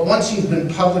 But once you've been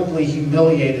publicly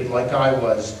humiliated like I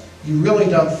was, you really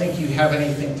don't think you have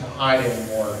anything to hide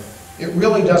anymore. It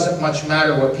really doesn't much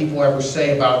matter what people ever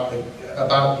say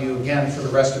about you again for the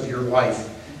rest of your life.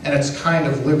 And it's kind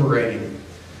of liberating.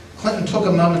 Clinton took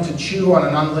a moment to chew on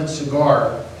an unlit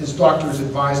cigar. His doctors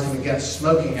advised him against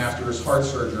smoking after his heart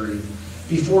surgery,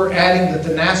 before adding that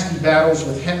the nasty battles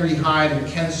with Henry Hyde and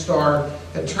Ken Starr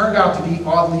had turned out to be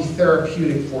oddly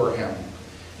therapeutic for him.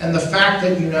 And the fact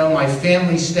that, you know, my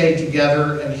family stayed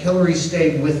together and Hillary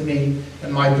stayed with me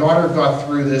and my daughter got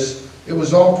through this, it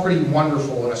was all pretty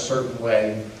wonderful in a certain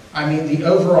way. I mean, the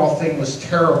overall thing was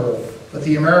terrible, but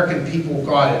the American people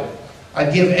got it.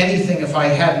 I'd give anything if I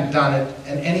hadn't done it,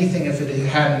 and anything if it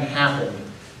hadn't happened.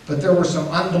 But there were some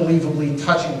unbelievably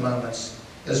touching moments,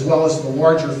 as well as the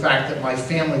larger fact that my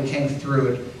family came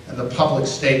through it and the public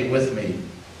stayed with me.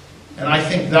 And I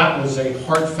think that was a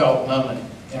heartfelt moment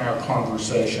in our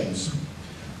conversations.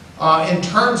 In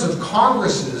terms of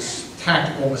Congress's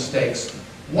tactical mistakes,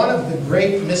 one of the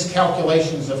great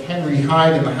miscalculations of Henry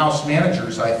Hyde and the House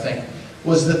managers, I think,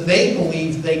 was that they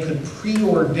believed they could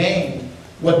preordain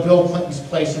what Bill Clinton's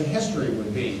place in history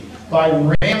would be by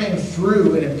ramming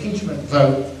through an impeachment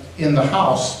vote in the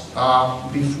House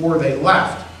before they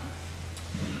left.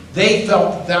 They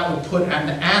felt that would put an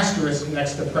asterisk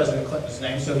next to President Clinton's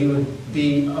name, so he would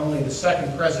be only the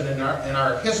second president in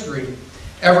our history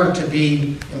ever to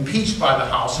be impeached by the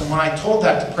House. And when I told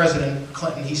that to President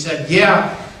Clinton, he said,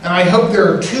 yeah, and I hope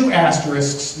there are 2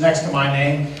 asterisks next to my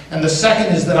name, and the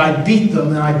second is that I beat them,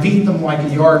 and I beat them like a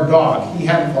yard dog. He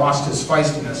hadn't lost his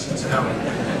feistiness, incidentally.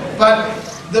 But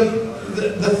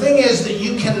the thing is that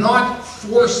you cannot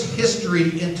force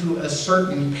history into a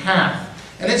certain path.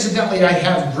 And incidentally, I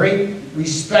have great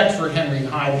respect for Henry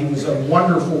Hyde. He was a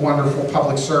wonderful, wonderful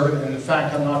public servant, and in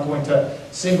fact, I'm not going to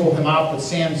single him out, but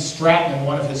Sam Stratton,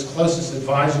 one of his closest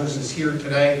advisors, is here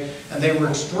today, and they were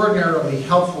extraordinarily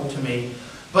helpful to me.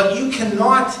 But you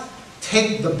cannot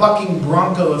take the bucking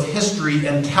bronco of history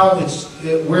and tell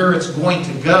where it's going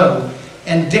to go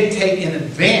and dictate in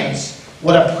advance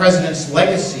what a president's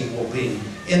legacy will be.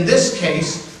 In this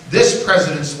case, this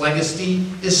president's legacy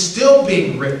is still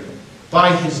being written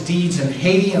by his deeds in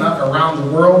Haiti and around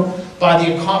the world, by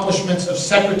the accomplishments of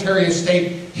Secretary of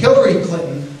State Hillary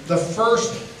Clinton, the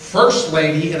first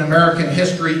lady in American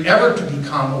history ever to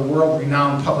become a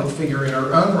world-renowned public figure in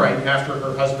her own right after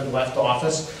her husband left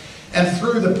office, and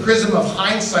through the prism of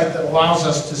hindsight that allows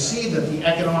us to see that the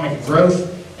economic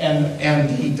growth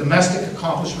and the domestic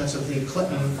accomplishments of the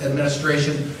Clinton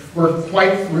administration were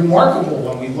quite remarkable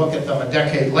when we look at them a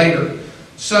decade later.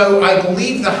 So I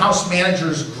believe the House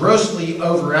managers grossly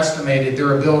overestimated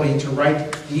their ability to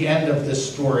write the end of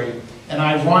this story. And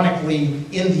ironically,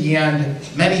 in the end,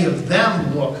 many of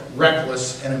them look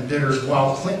reckless and embittered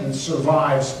while Clinton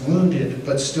survives wounded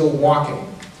but still walking.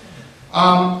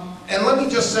 And let me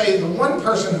just say, the one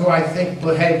person who I think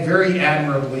behaved very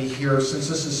admirably here, since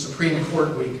this is Supreme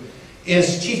Court week,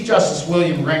 is Chief Justice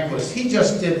William Rehnquist. He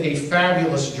just did a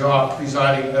fabulous job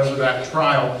presiding over that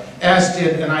trial, as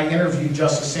did, and I interviewed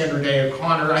Justice Sandra Day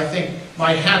O'Connor. I think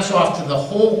my hat's off to the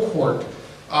whole court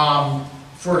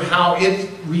for how it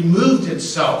removed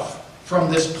itself from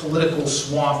this political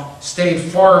swamp, stayed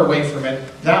far away from it.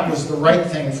 That was the right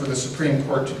thing for the Supreme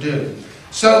Court to do.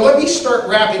 So let me start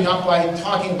wrapping up by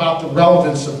talking about the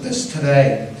relevance of this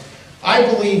today. I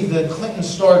believe the Clinton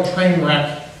Star train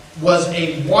wreck was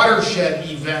a watershed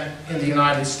event in the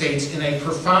United States in a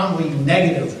profoundly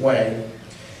negative way.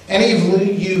 Any of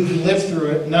you who lived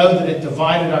through it know that it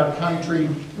divided our country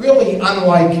really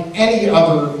unlike any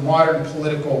other modern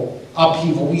political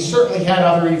upheaval. We certainly had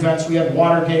other events. We had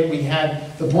Watergate, we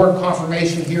had the board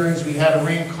confirmation hearings, we had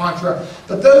Iran-Contra,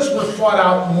 but those were fought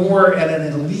out more at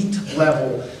an elite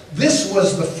level. This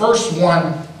was the first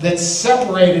one that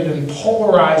separated and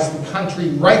polarized the country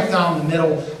right down the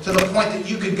middle to the point that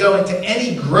you could go into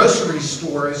any grocery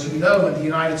store, as you know, in the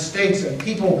United States, and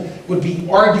people would be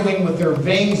arguing with their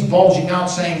veins bulging out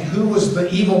saying who was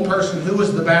the evil person, who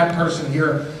was the bad person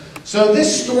here. So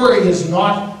this story is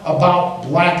not about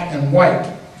black and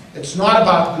white. It's not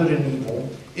about good and evil.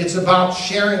 It's about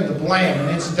sharing the blame. And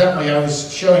incidentally, I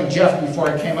was showing Jeff before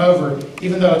I came over,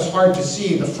 even though it's hard to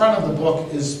see, the front of the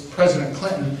book is President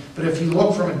Clinton, but if you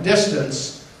look from a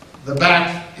distance, the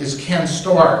back is Ken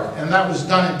Starr, and that was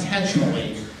done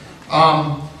intentionally.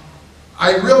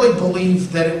 I really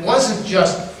believe that it wasn't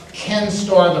just Ken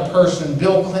Starr the person,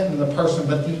 Bill Clinton the person,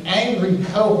 but the angry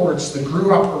cohorts that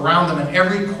grew up around them in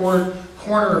every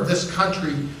corner of this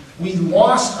country. We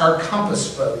lost our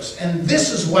compass, folks, and this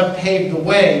is what paved the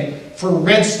way for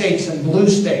red states and blue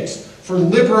states, for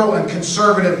liberal and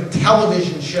conservative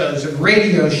television shows and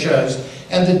radio shows,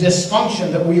 and the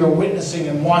dysfunction that we are witnessing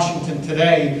in Washington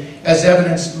today, as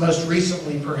evidenced most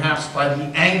recently perhaps by the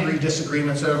angry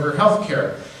disagreements over health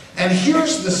care. And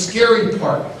here's the scary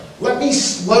part. Let me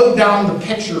slow down the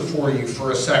picture for you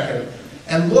for a second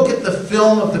and look at the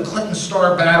film of the Clinton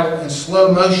Starr battle in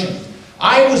slow motion.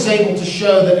 I was able to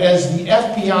show that as the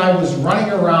FBI was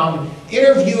running around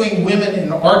interviewing women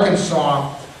in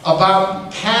Arkansas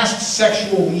about past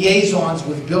sexual liaisons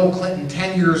with Bill Clinton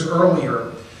 10 years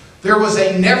earlier, there was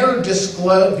a never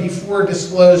before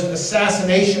disclosed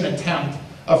assassination attempt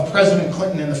of President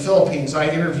Clinton in the Philippines. I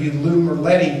interviewed Lou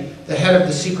Merletti, the head of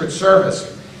the Secret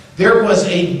Service. There was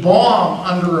a bomb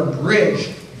under a bridge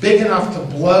big enough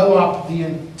to blow up the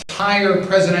entire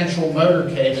presidential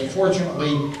motorcade.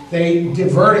 Unfortunately, they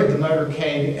diverted the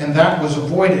motorcade and that was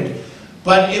avoided.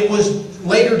 But it was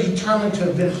later determined to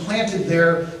have been planted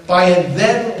there by a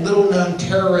then little-known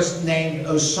terrorist named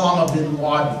Osama bin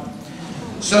Laden.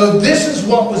 So this is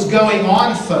what was going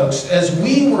on, folks, as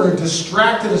we were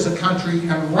distracted as a country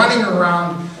and running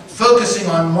around focusing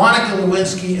on Monica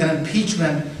Lewinsky and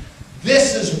impeachment.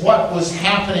 This is what was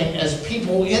happening as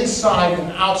people inside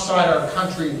and outside our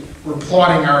country were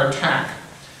plotting our attack.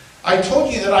 I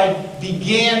told you that I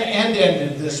began and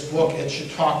ended this book at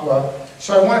Chautauqua,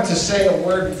 so I wanted to say a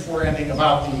word before ending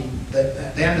about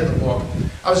the end of the book.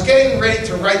 I was getting ready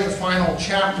to write the final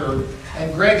chapter,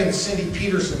 and Greg and Cindy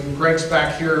Peterson, and Greg's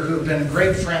back here, who have been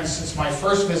great friends since my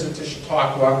first visit to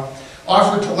Chautauqua,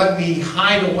 offered to let me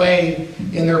hide away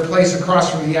in their place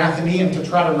across from the Athenaeum to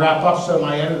try to wrap up so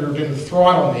my editor didn't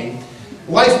throttle me.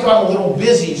 Life got a little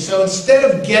busy, so instead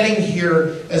of getting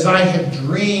here as I had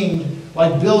dreamed,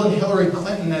 like Bill and Hillary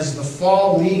Clinton, as the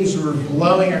fall leaves were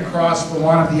blowing across the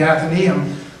lawn of the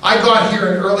Athenaeum, I got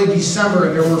here in early December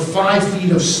and there were 5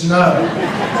 feet of snow.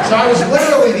 So I was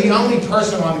literally the only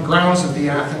person on the grounds of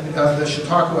the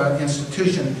Chautauqua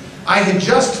institution. I had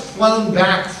just flown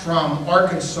back from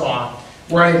Arkansas,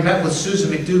 where I had met with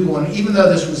Susan McDougal, and even though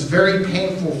this was very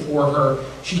painful for her,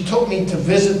 she took me to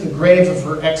visit the grave of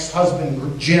her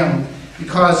ex-husband, Jim,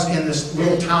 because in this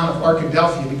little town of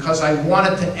Arkadelphia, because I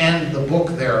wanted to end the book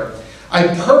there. I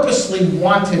purposely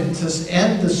wanted to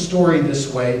end the story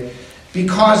this way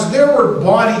because there were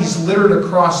bodies littered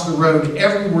across the road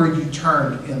everywhere you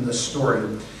turned in this story.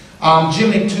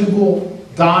 Jim McDougal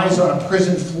dies on a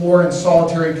prison floor in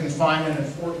solitary confinement in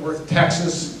Fort Worth,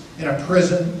 Texas, in a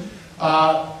prison.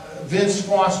 Vince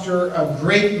Foster, a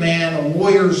great man, a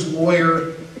lawyer's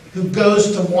lawyer, who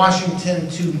goes to Washington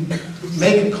to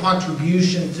make a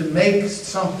contribution, to make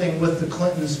something with the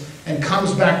Clintons, and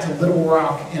comes back to Little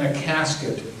Rock in a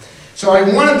casket. So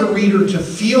I wanted the reader to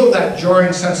feel that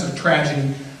jarring sense of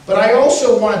tragedy, but I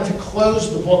also wanted to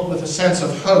close the book with a sense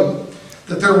of hope,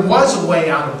 that there was a way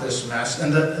out of this mess,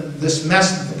 and this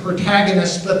mess that the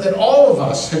protagonists, but that all of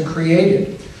us had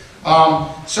created.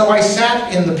 So I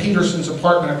sat in the Petersons'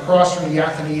 apartment across from the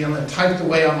Athenaeum and typed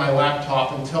away on my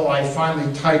laptop until I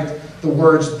finally typed the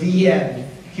words, "The End,"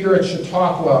 here at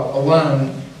Chautauqua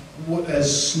alone,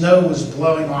 as snow was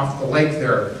blowing off the lake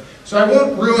there. So I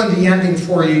won't ruin the ending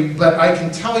for you, but I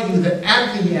can tell you that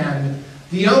at the end,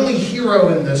 the only hero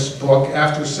in this book,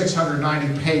 after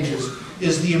 690 pages,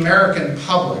 is the American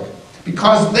public,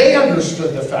 because they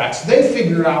understood the facts. They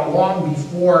figured out long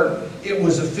before it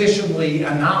was officially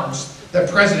announced that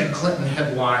President Clinton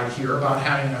had lied here about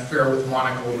having an affair with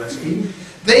Monica Lewinsky.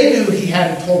 They knew he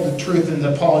hadn't told the truth in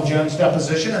the Paula Jones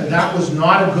deposition, and that was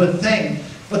not a good thing.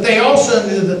 But they also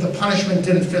knew that the punishment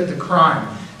didn't fit the crime.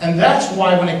 And that's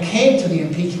why when it came to the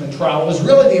impeachment trial, it was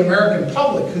really the American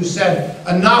public who said,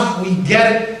 enough, we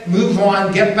get it, move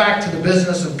on, get back to the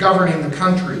business of governing the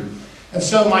country. And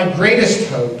so my greatest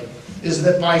hope is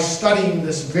that by studying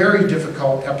this very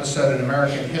difficult episode in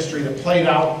American history that played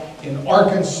out in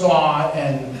Arkansas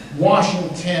and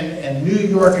Washington and New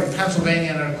York and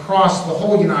Pennsylvania and across the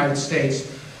whole United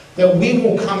States, that we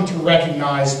will come to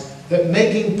recognize that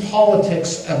making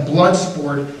politics a blood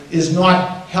sport is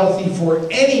not healthy for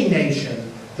any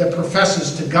nation that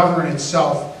professes to govern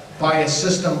itself by a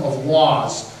system of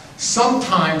laws.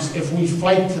 Sometimes, if we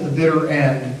fight to the bitter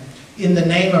end, in the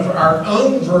name of our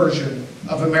own version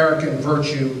of American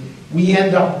virtue, we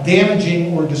end up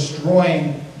damaging or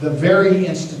destroying the very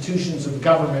institutions of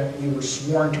government we were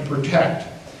sworn to protect.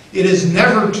 It is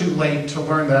never too late to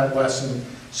learn that lesson,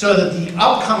 so that the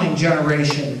upcoming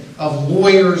generation of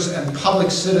lawyers and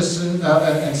public citizens,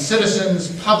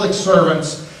 public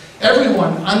servants,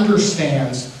 everyone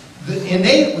understands that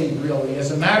innately, really,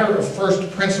 as a matter of first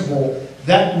principle,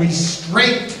 that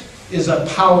restraint is a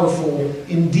powerful,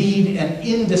 indeed an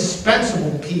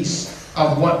indispensable piece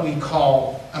of what we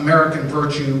call American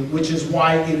virtue, which is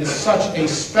why it is such a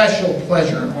special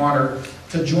pleasure and honor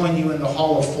to join you in the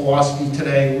Hall of Philosophy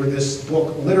today, where this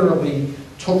book literally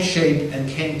took shape and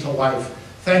came to life.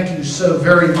 Thank you so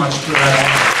very much for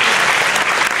that.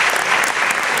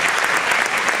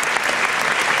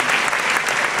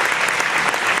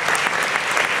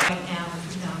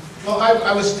 Well,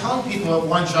 I was telling people at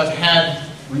lunch I've had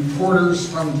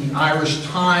reporters from the Irish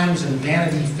Times and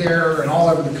Vanity Fair and all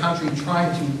over the country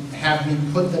trying to have me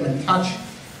put them in touch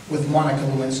with Monica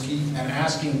Lewinsky and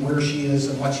asking where she is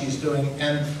and what she's doing.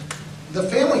 And the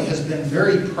family has been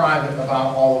very private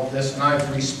about all of this, and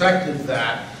I've respected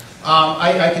that.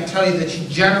 I can tell you that she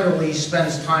generally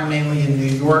spends time mainly in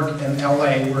New York and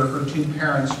LA, where her two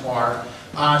parents are.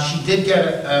 She did get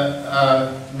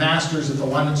a master's at the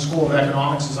London School of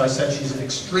Economics. As I said, she's an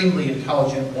extremely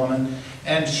intelligent woman,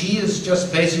 and she is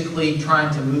just basically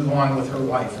trying to move on with her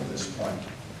life at this point.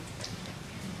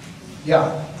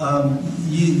 Yeah,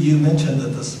 you mentioned that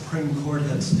the Supreme Court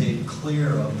had stayed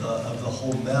clear of the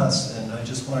whole mess, and I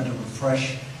just wanted to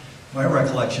refresh my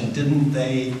recollection. Didn't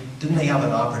they have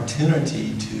an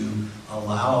opportunity to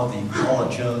allow the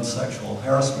Paula Jones sexual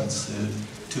harassment suit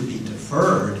to be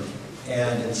deferred,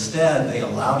 and instead they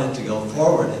allowed it to go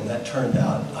forward, and that turned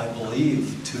out, I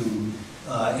believe, to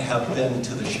have been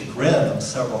to the chagrin of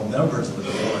several members of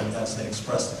the court, as they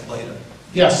expressed it later.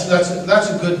 Yes, that's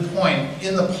a good point.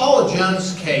 In the Paula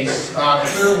Jones case,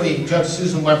 clearly Judge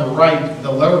Susan Weber Wright,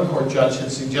 the lower court judge, had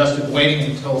suggested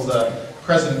waiting until the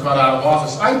president got out of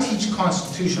office. I teach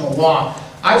constitutional law.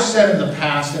 I've said in the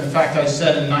past, and in fact I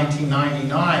said in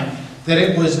 1999, that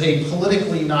it was a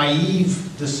politically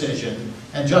naive decision.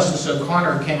 And Justice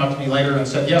O'Connor came up to me later and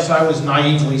said, yes, I was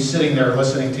naively sitting there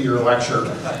listening to your lecture.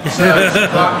 So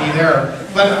it got me there.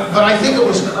 But I think it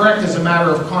was correct as a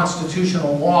matter of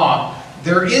constitutional law.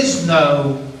 There is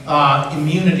no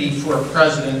immunity for a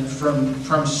president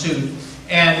from suit.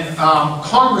 And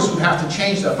Congress would have to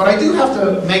change that. But I do have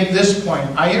to make this point.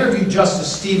 I interviewed Justice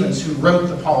Stevens, who wrote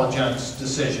the Paula Jones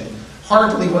decision.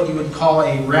 Hardly what you would call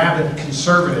a rabid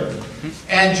conservative.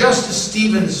 And Justice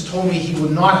Stevens told me he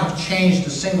would not have changed a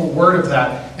single word of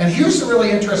that. And here's the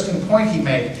really interesting point he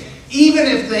made. Even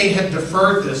if they had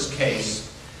deferred this case,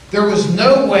 there was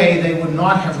no way they would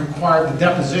not have required the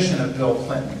deposition of Bill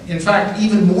Clinton. In fact,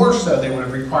 even more so, they would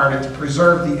have required it to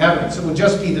preserve the evidence. It would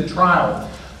just be the trial.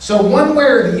 So one way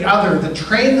or the other, the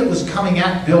train that was coming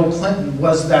at Bill Clinton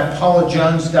was that Paula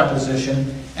Jones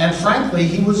deposition. And frankly,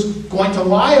 he was going to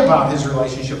lie about his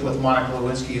relationship with Monica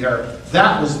Lewinsky there.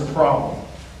 That was the problem.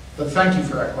 But thank you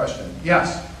for that question.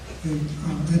 Yes?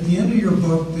 At the end of your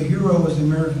book, the hero is the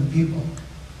American people.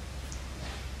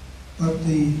 But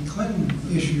the Clinton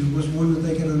issue was one that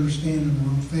they could understand in their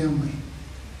own family.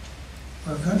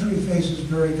 Our country faces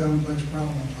very complex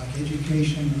problems like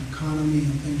education, economy,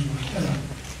 and things like that.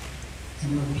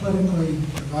 And we're politically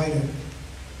divided.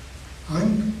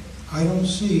 I don't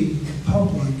see the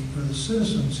public or the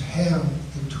citizens have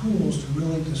the tools to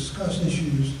really discuss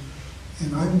issues,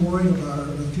 and I'm worried about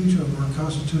the future of our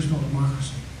constitutional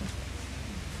democracy.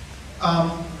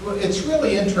 It's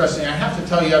really interesting. I have to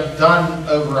tell you, I've done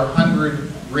over 100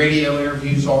 radio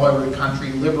interviews all over the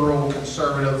country, liberal,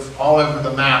 conservative, all over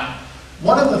the map.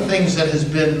 One of the things that has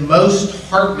been most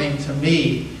heartening to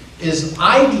me is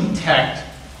I detect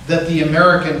that the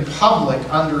American public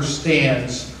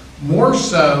understands more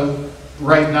so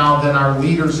right now than our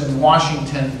leaders in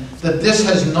Washington, that this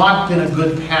has not been a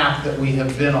good path that we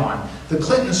have been on. The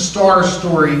Clinton Starr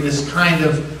story is kind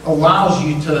of allows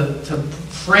you to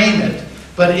frame it,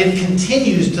 but it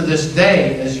continues to this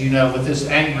day, as you know, with this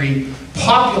angry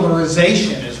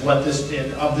popularization is what this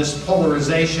did, of this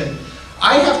polarization.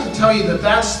 I have to tell you that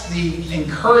that's the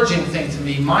encouraging thing to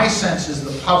me. My sense is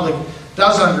the public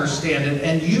does understand it,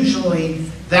 and usually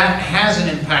that has an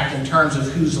impact in terms of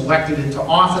who's elected into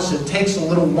office. It takes a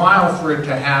little while for it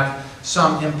to have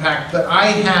some impact, but I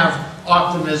have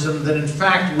optimism that in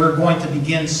fact we're going to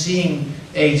begin seeing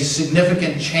a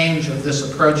significant change of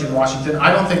this approach in Washington.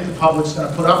 I don't think the public's going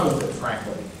to put up with it,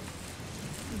 frankly.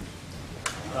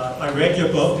 I read your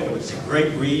book, and it was a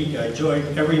great read. I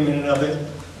enjoyed every minute of it.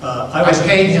 I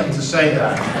paid him to say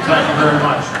that. Thank you very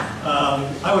much.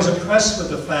 I was impressed with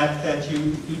the fact that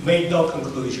you made no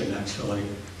conclusion, actually.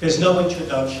 There's no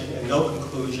introduction and no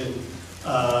conclusion.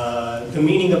 The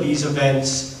meaning of these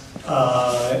events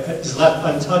is left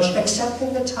untouched, except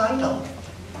in the title.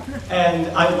 And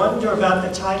I wonder about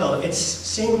the title. It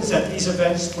seems that these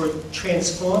events were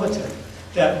transformative,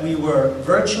 that we were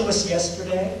virtuous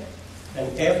yesterday, and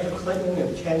after Clinton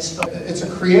and Ken Starr. It's a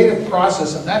creative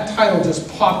process, and that title just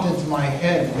popped into my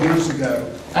head years ago.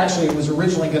 Actually, it was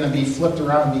originally going to be flipped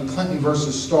around and be Clinton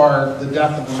versus Starr, The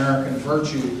Death of American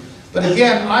Virtue. But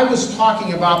again, I was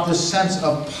talking about this sense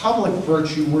of public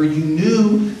virtue where you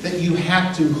knew that you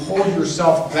had to hold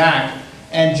yourself back,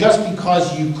 and just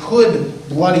because you could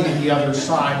bloody the other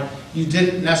side, you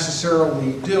didn't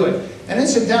necessarily do it. And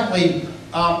incidentally,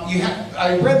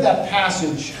 I read that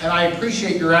passage, and I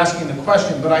appreciate your asking the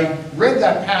question, but I read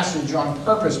that passage on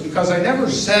purpose because I never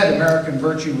said American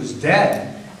virtue was dead.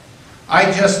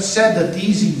 I just said that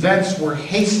these events were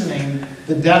hastening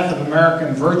the death of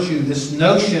American virtue, this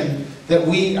notion that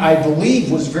I believe,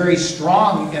 was very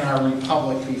strong in our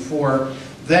republic before,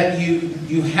 that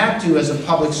you had to, as a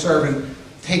public servant,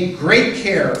 take great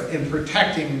care in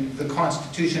protecting the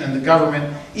Constitution and the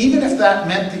government, even if that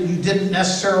meant that you didn't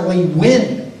necessarily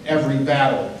win every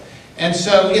battle. And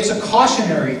so it's a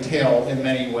cautionary tale in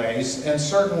many ways, and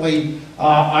certainly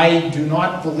I do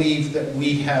not believe that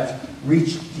we have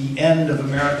reached the end of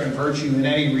American virtue in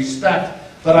any respect,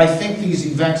 but I think these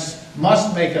events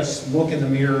must make us look in the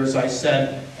mirror, as I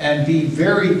said, and be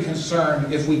very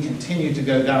concerned if we continue to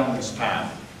go down this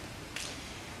path.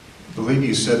 I believe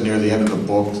you said near the end of the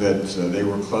book that they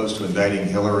were close to indicting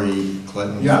Hillary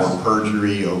Clinton for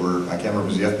perjury over, I can't remember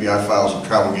if it was the FBI files or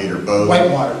Travelgate or both.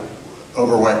 Whitewater.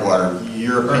 Over Whitewater.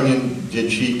 Your opinion, did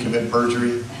she commit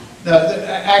perjury? No,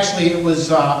 actually it was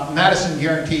Madison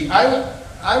Guarantee.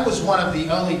 I was one of the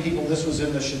only people, this was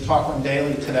in the Chautauquan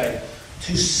Daily today,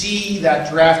 to see that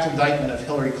draft indictment of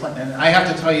Hillary Clinton. And I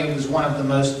have to tell you, it was one of the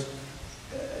most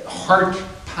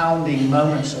heart-pounding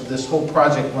moments of this whole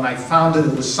project. When I found it,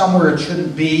 it was somewhere it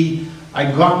shouldn't be. I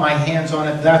got my hands on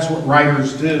it. That's what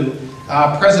writers do.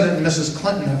 President and Mrs.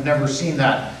 Clinton have never seen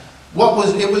that.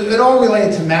 It all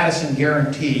related to Madison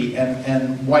Guarantee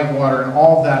and Whitewater and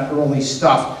all of that early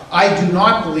stuff. I do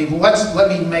not believe, let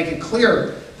me make it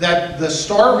clear, that the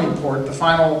Starr report, the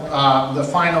final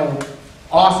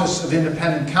Office of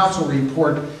Independent Counsel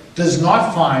report, does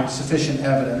not find sufficient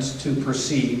evidence to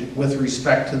proceed with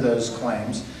respect to those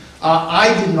claims.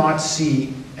 I did not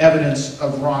see evidence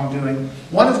of wrongdoing.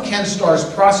 One of Ken Starr's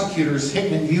prosecutors,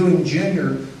 Hickman Ewing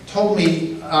Jr., told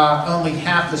me only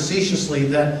half facetiously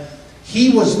that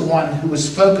he was the one who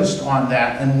was focused on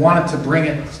that and wanted to bring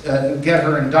it, get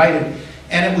her indicted.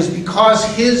 And it was because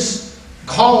his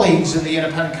colleagues in the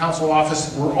Independent Counsel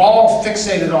Office were all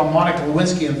fixated on Monica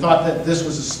Lewinsky and thought that this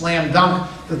was a slam dunk,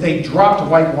 that they dropped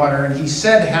Whitewater, and he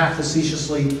said half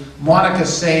facetiously, Monica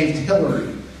saved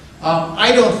Hillary.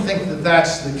 I don't think that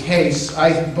that's the case,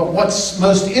 but what's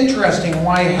most interesting and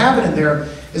why I have it in there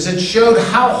is it showed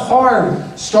how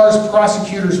hard Starr's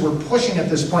prosecutors were pushing at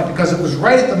this point, because it was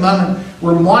right at the moment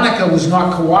where Monica was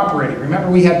not cooperating. Remember,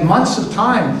 we had months of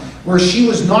time where she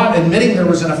was not admitting there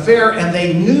was an affair, and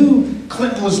they knew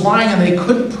Clinton was lying and they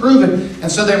couldn't prove it,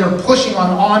 and so they were pushing on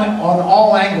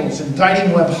all angles,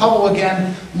 indicting Webb Hubbell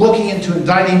again, looking into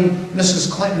indicting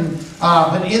Mrs. Clinton,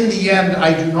 but in the end,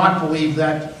 I do not believe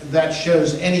that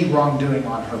shows any wrongdoing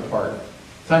on her part.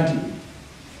 Thank you.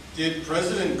 Did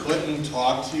President Clinton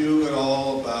talk to you at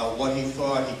all about what he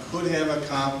thought he could have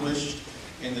accomplished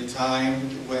in the time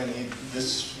when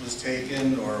this was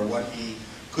taken, or what he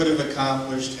could have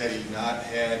accomplished had he not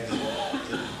had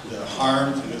the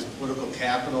harm to his political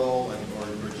capital?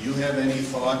 Or do you have any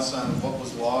thoughts on what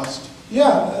was lost?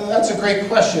 Yeah, that's a great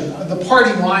question. The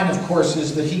party line, of course,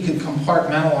 is that he could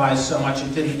compartmentalize so much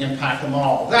it didn't impact them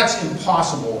all. That's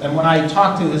impossible. And when I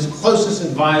talked to his closest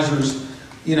advisors,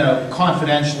 you know,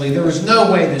 confidentially, there was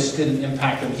no way this didn't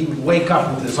impact him. He would wake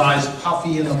up with his eyes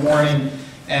puffy in the morning,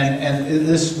 and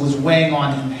this was weighing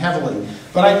on him heavily.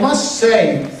 But I must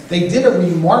say, they did a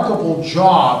remarkable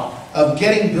job of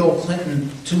getting Bill Clinton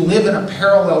to live in a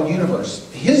parallel universe.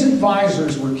 His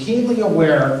advisors were keenly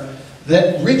aware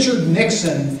that Richard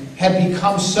Nixon had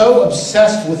become so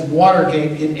obsessed with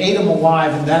Watergate, it ate him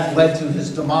alive, and that led to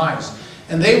his demise.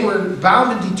 And they were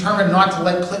bound and determined not to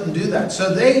let Clinton do that.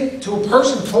 So they, to a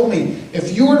person, told me,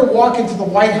 if you were to walk into the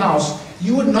White House,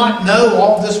 you would not know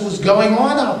all this was going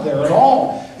on out there at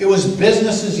all. It was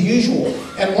business as usual.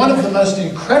 And one of the most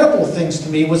incredible things to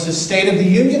me was his State of the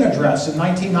Union address in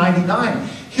 1999.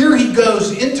 Here he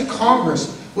goes into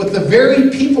Congress with the very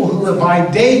people who were by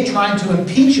day trying to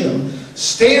impeach him,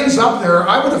 stands up there.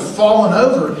 I would have fallen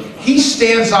over. He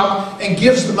stands up and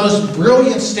gives the most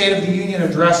brilliant State of the Union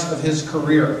address of his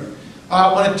career.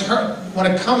 When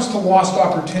it comes to lost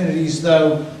opportunities,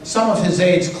 though, some of his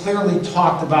aides clearly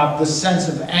talked about the sense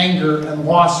of anger and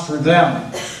loss for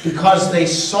them because they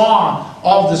saw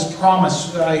all this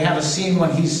promise. I have a scene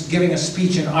when he's giving a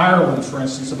speech in Ireland, for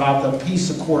instance, about the peace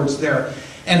accords there.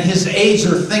 And his aides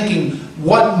are thinking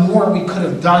what more we could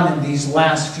have done in these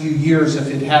last few years if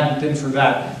it hadn't been for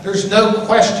that. There's no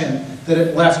question that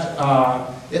it left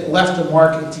a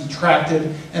mark, it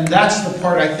detracted, and that's the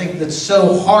part I think that's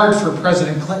so hard for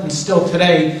President Clinton still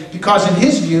today, because in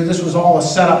his view this was all a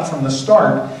setup from the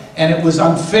start, and it was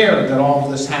unfair that all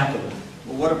of this happened.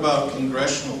 Well, what about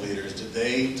congressional leaders? Did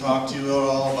they talk to you at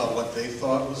all about what they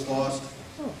thought was lost?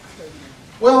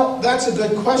 Well, that's a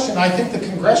good question. I think the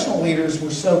congressional leaders were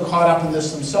so caught up in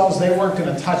this themselves, they weren't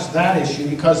going to touch that issue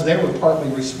because they were partly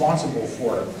responsible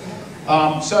for it.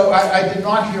 So I did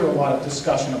not hear a lot of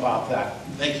discussion about that.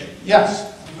 Thank you.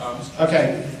 Yes.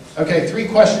 Okay. Okay, 3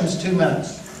 questions, 2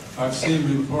 minutes. I've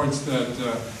seen reports that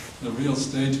the real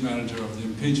stage manager of the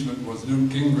impeachment was Newt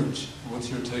Gingrich.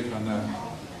 What's your take on that?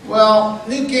 Well,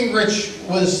 Newt Gingrich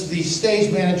was the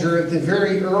stage manager at the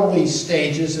very early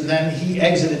stages, and then he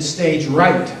exited stage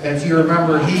right. If you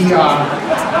remember, he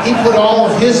put all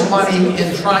of his money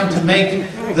in trying to make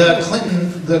the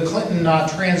Clinton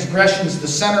transgressions the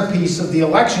centerpiece of the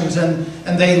elections, and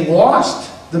they lost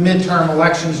the midterm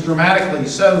elections dramatically.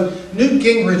 So Newt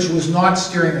Gingrich was not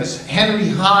steering this. Henry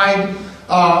Hyde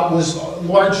was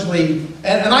largely,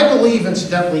 and I believe,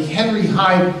 incidentally, Henry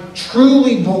Hyde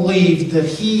truly believed that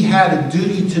he had a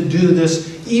duty to do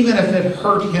this, even if it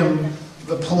hurt him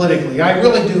politically. I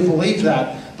really do believe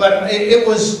that. But it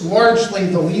was largely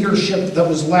the leadership that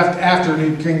was left after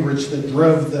Newt Gingrich that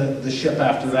drove the ship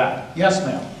after that. Yes,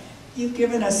 ma'am. You've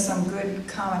given us some good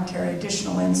commentary,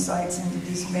 additional insights into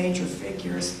these major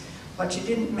figures, but you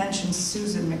didn't mention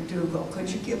Susan McDougal. Could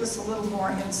you give us a little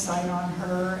more insight on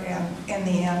her and in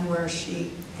the end where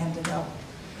she ended up?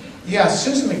 Yeah,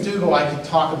 Susan McDougal I could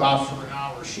talk about for an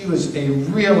hour. She was a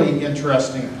really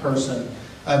interesting person,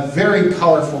 a very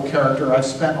colorful character. I've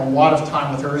spent a lot of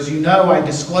time with her. As you know, I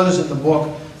disclose in the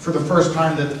book for the first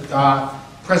time that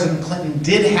President Clinton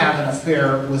did have an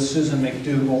affair with Susan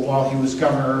McDougal while he was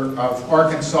governor of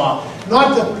Arkansas.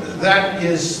 Not that that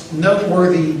is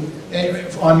noteworthy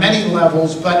on many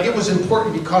levels, but it was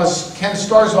important because Ken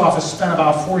Starr's office spent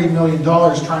about $40 million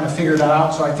trying to figure that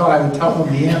out, so I thought I would tell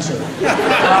them the answer.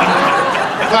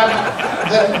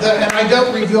 And I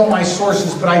don't reveal my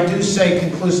sources, but I do say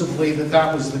conclusively that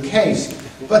that was the case.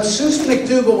 But Susan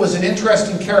McDougal was an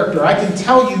interesting character. I can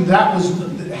tell you that was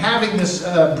having this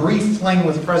brief fling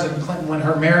with President Clinton when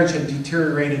her marriage had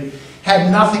deteriorated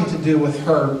had nothing to do with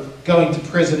her going to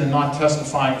prison and not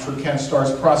testifying for Ken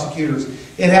Starr's prosecutors.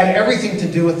 It had everything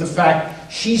to do with the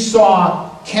fact she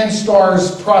saw Ken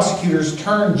Starr's prosecutors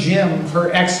turn Jim,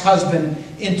 her ex-husband,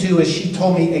 into, as she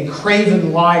told me, a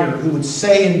craven liar who would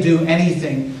say and do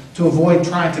anything to avoid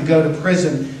trying to go to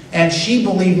prison. And she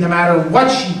believed no matter what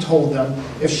she told them,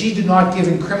 if she did not give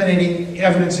incriminating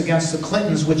evidence against the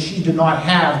Clintons, which she did not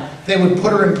have, they would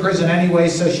put her in prison anyway,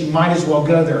 so she might as well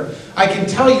go there. I can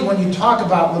tell you, when you talk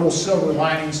about little silver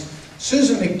linings,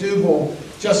 Susan McDougal,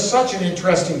 just such an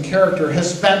interesting character,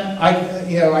 has spent,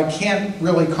 I can't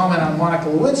really comment on Monica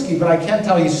Lewinsky, but I can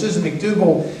tell you Susan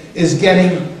McDougal is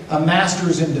getting a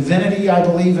master's in divinity, I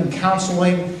believe, in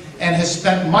counseling, and has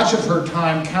spent much of her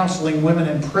time counseling women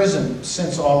in prison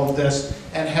since all of this,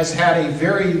 and has had a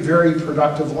very, very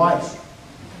productive life.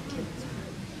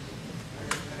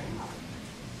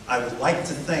 I would like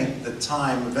to think that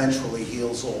time eventually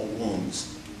heals all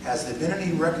wounds. Has there been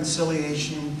any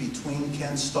reconciliation between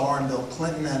Ken Starr and Bill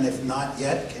Clinton? And if not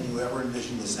yet, can you ever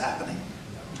envision this happening?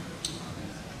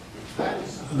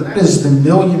 That is the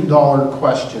million-dollar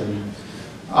question.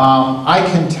 I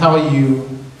can tell you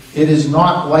it is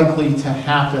not likely to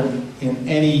happen in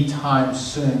any time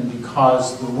soon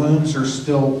because the wounds are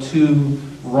still too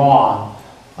raw.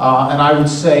 And I would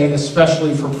say,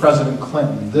 especially for President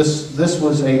Clinton, this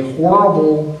was a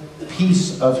horrible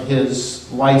piece of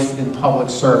his life in public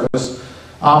service.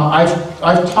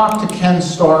 I've talked to Ken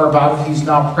Starr about it. He's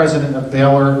now president of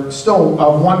Baylor. Still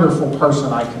a wonderful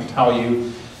person, I can tell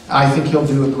you. I think he'll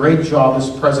do a great job as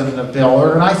president of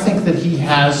Baylor, and I think that he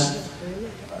has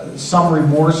some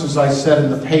remorse, as I said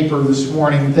in the paper this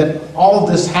morning, that all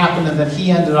of this happened and that he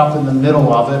ended up in the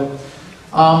middle of it.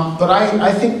 But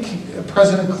I think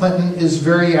President Clinton is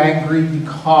very angry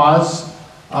because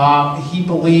he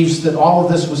believes that all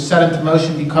of this was set into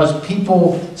motion because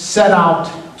people set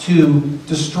out to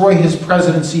destroy his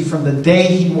presidency from the day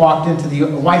he walked into the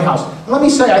White House. And let me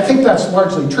say, I think that's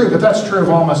largely true, but that's true of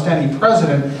almost any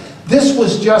president. This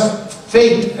was just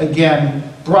fate again,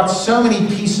 brought so many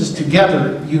pieces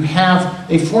together. You have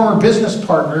a former business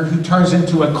partner who turns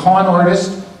into a con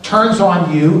artist, turns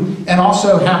on you, and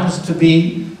also happens to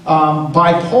be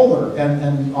bipolar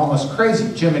and almost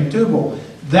crazy, Jim McDougal.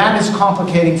 That is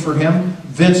complicating for him.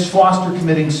 Vince Foster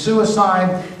committing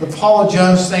suicide, the Paula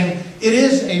Jones thing. It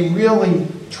is a really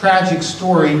tragic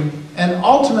story, and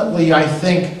ultimately I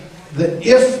think that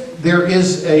if there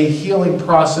is a healing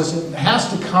process, it has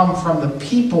to come from the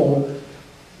people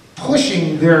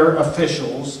pushing their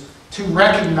officials to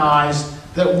recognize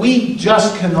that we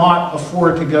just cannot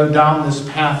afford to go down this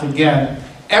path again,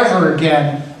 ever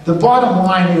again. The bottom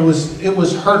line, it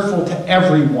was hurtful to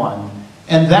everyone,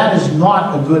 and that is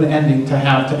not a good ending to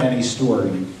have to any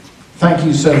story. Thank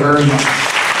you so very much.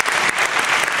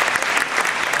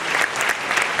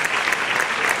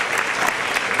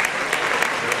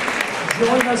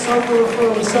 Join us over for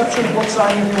a reception, book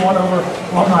signing if you want over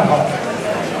Alumni Hall.